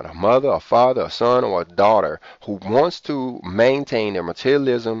loved one, a mother, a father, a son, or a daughter who wants to maintain their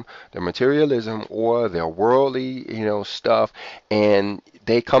materialism or their worldly, stuff, and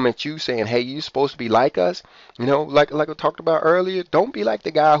they come at you saying, hey, you're supposed to be like us, like I talked about earlier. Don't be like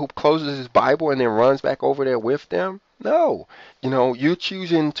the guy who closes his Bible and then runs back over there with them. No, you're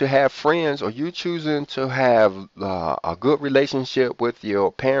choosing to have friends, or you're choosing to have a good relationship with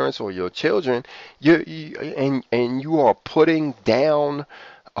your parents or your children. And you are putting down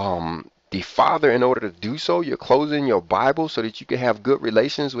the Father in order to do so. You're closing your Bible so that you can have good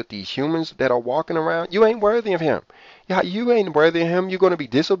relations with these humans that are walking around. You ain't worthy of Him. Yeah, you ain't worthy of Him. You're going to be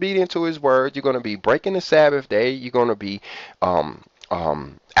disobedient to His word. You're going to be breaking the Sabbath day. You're going to be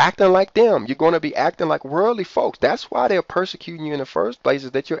acting like them. You're going to be acting like worldly folks. That's why they're persecuting you in the first place,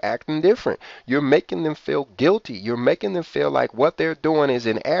 is that you're acting different. You're making them feel guilty. You're making them feel like what they're doing is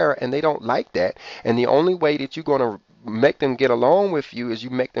in error, and they don't like that. And the only way that you're going to make them get along with you is you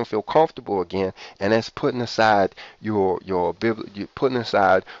make them feel comfortable again, and that's putting aside you're putting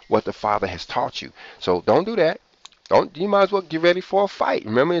aside what the Father has taught you. So don't do that. You might as well get ready for a fight.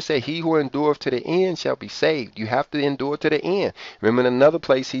 Remember, it said, he who endureth to the end shall be saved. You have to endure to the end. Remember, in another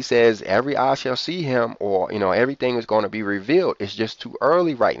place, he says, every eye shall see him, or, everything is going to be revealed. It's just too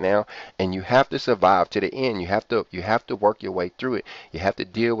early right now, and you have to survive to the end. You have to work your way through it. You have to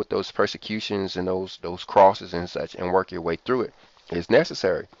deal with those persecutions and those crosses and such, and work your way through it. It's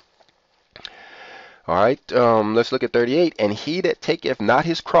necessary. All right, let's look at 38. And he that taketh not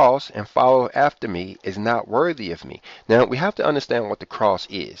his cross and followeth after me is not worthy of me. Now, we have to understand what the cross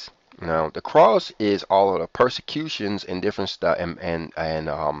is. Now, the cross is all of the persecutions and different stuff and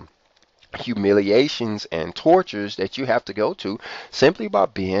humiliations and tortures that you have to go to simply by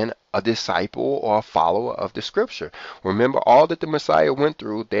being a disciple or a follower of the scripture. Remember all that the Messiah went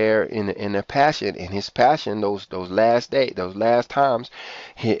through there in his passion, those last times.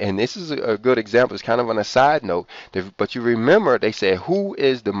 And this is a good example. It's kind of on a side note, but you remember they said, who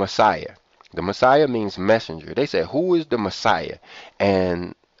is the Messiah? The Messiah means messenger. They said, who is the Messiah?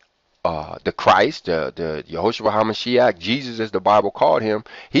 And the Christ, the Yehoshua HaMashiach, Jesus as the Bible called him,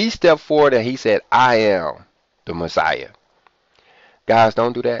 he stepped forward and he said, I am the Messiah. Guys,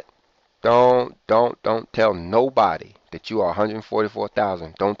 don't do that. Don't tell nobody that you are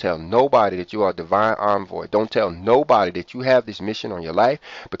 144,000. Don't tell nobody that you are a divine envoy. Don't tell nobody that you have this mission on your life,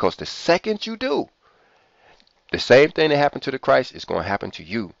 because the second you do, the same thing that happened to the Christ is going to happen to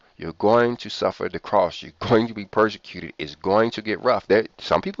you. You're going to suffer the cross. You're going to be persecuted. It's going to get rough.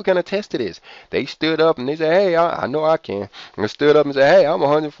 Some people can attest to this. They stood up and they said, hey, I know I can. And they stood up and said, hey, I'm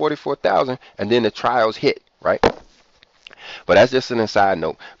 144,000. And then the trials hit, right? But that's just an aside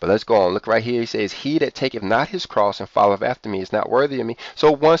note. But let's go on. Look right here. He says, he that taketh not his cross and followeth after me is not worthy of me.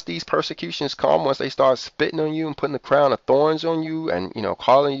 So once these persecutions come, once they start spitting on you and putting the crown of thorns on you and,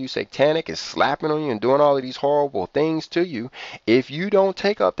 calling you satanic and slapping on you and doing all of these horrible things to you, if you don't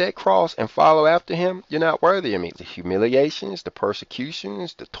take up that cross and follow after him, you're not worthy of me. The humiliations, the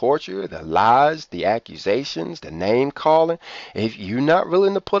persecutions, the torture, the lies, the accusations, the name calling. If you're not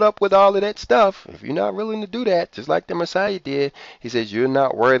willing to put up with all of that stuff, if you're not willing to do that, just like the Messiah did, he says, you're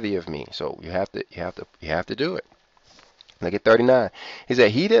not worthy of me. So you have to do it. Look at 39. He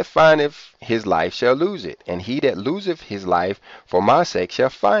said, he that findeth his life shall lose it, and he that loseth his life for my sake shall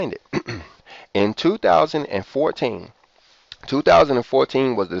find it. In 2014,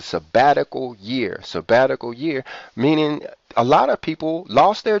 2014 was the sabbatical year. Sabbatical year, meaning a lot of people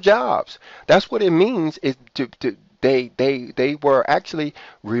lost their jobs. That's what it means. Is they were actually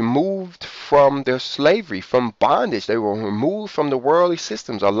removed from their slavery, from bondage. They were removed from the worldly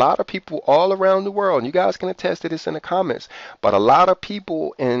systems. A lot of people all around the world, and you guys can attest to this in the comments, but a lot of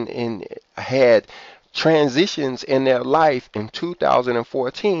people had transitions in their life in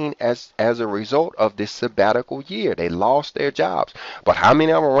 2014 as a result of this sabbatical year. They lost their jobs. But how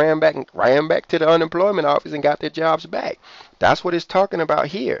many of them ran back to the unemployment office and got their jobs back? That's what it's talking about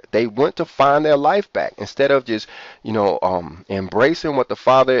here. They went to find their life back instead of just, embracing what the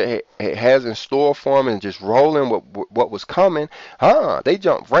Father has in store for them and just rolling what was coming. They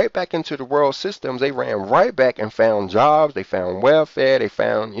jumped right back into the world systems. They ran right back and found jobs. They found welfare. They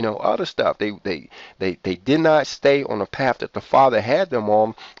found, other stuff. They did not stay on the path that the Father had them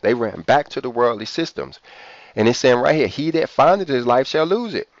on. They ran back to the worldly systems. And it's saying right here, he that findeth his life shall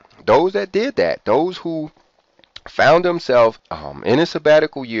lose it. Those that did that, those who found themselves in a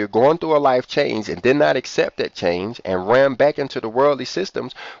sabbatical year going through a life change and did not accept that change and ran back into the worldly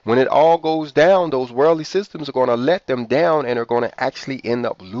systems, when it all goes down, those worldly systems are going to let them down and are going to actually end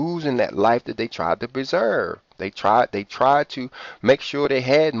up losing that life that they tried to preserve. They tried to make sure they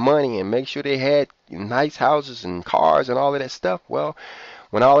had money and make sure they had nice houses and cars and all of that stuff. Well,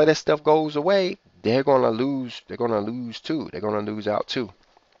 when all of that stuff goes away, they're going to lose too. They're going to lose out too.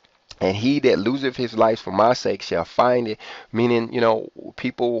 And he that loseth his life for my sake shall find it. Meaning,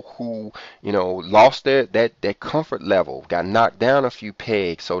 people who, lost that comfort level, got knocked down a few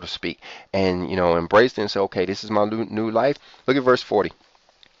pegs, so to speak, and, embraced it and said, okay, this is my new life. Look at verse 40.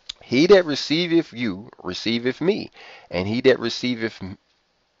 He that receiveth you receiveth me, and he that receiveth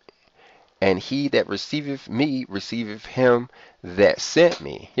me receiveth him that sent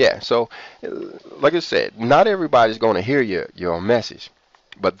me. Yeah, so like I said, not everybody's going to hear your message.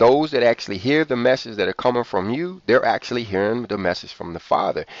 But those that actually hear the message that are coming from you, they're actually hearing the message from the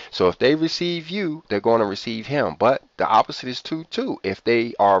Father. So if they receive you, they're going to receive him. But the opposite is true too. If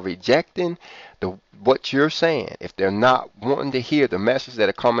they are rejecting what you're saying, if they're not wanting to hear the message that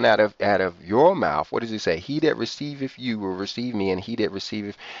are coming out of your mouth, what does he say? He that receiveth you will receive me, and he that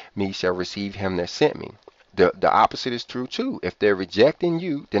receiveth me shall receive him that sent me. The opposite is true too. If they're rejecting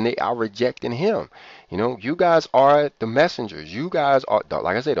you, then they are rejecting him. You guys are the messengers. You guys are,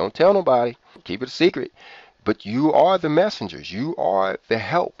 like I said, don't tell nobody. Keep it a secret. But you are the messengers. You are the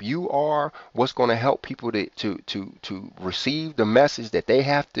help. You are what's going to help people to receive the message that they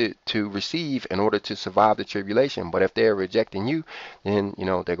have to receive in order to survive the tribulation. But if they're rejecting you, then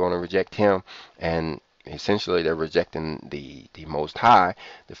they're going to reject him, and essentially they're rejecting the Most High,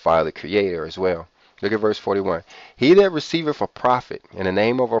 the Father Creator as well. Look at verse 41. He that receiveth a prophet in the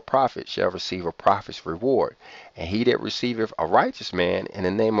name of a prophet shall receive a prophet's reward. And he that receiveth a righteous man in the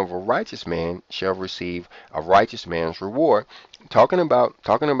name of a righteous man shall receive a righteous man's reward. Talking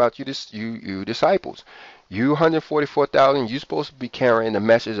about you disciples. You 144,000, you're supposed to be carrying the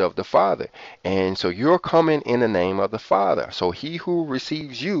message of the Father. And so you're coming in the name of the Father. So he who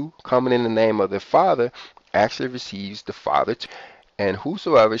receives you coming in the name of the Father actually receives the Father too. And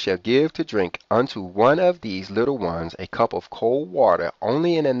whosoever shall give to drink unto one of these little ones a cup of cold water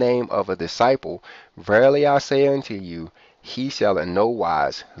only in the name of a disciple, verily I say unto you, he shall in no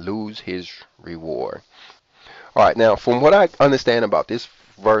wise lose his reward. All right, now from what I understand about this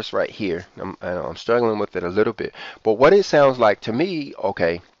verse right here, I'm struggling with it a little bit, but what it sounds like to me,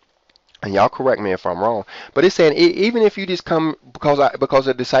 okay, and y'all correct me if I'm wrong, but it's saying even if you just come because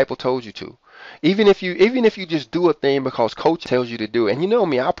a disciple told you to, even if you just do a thing because coach tells you to do it, and you know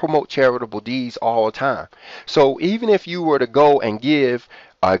me, I promote charitable deeds all the time. So even if you were to go and give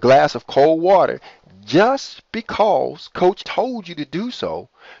a glass of cold water just because coach told you to do so,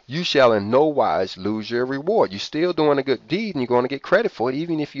 you shall in no wise lose your reward. You're still doing a good deed and you're going to get credit for it,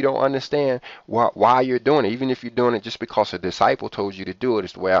 even if you don't understand why you're doing it. Even if you're doing it just because a disciple told you to do it,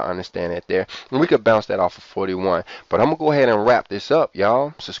 is the way I understand it there. And we could bounce that off of 41. But I'm going to go ahead and wrap this up,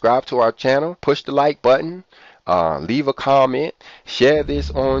 y'all. Subscribe to our channel. Push the like button. Leave a comment. Share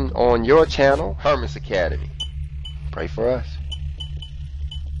this on your channel, Hermes Academy. Pray for us.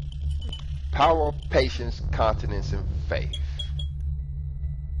 Power, patience, continence, and faith.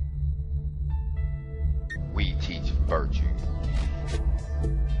 We teach virtue.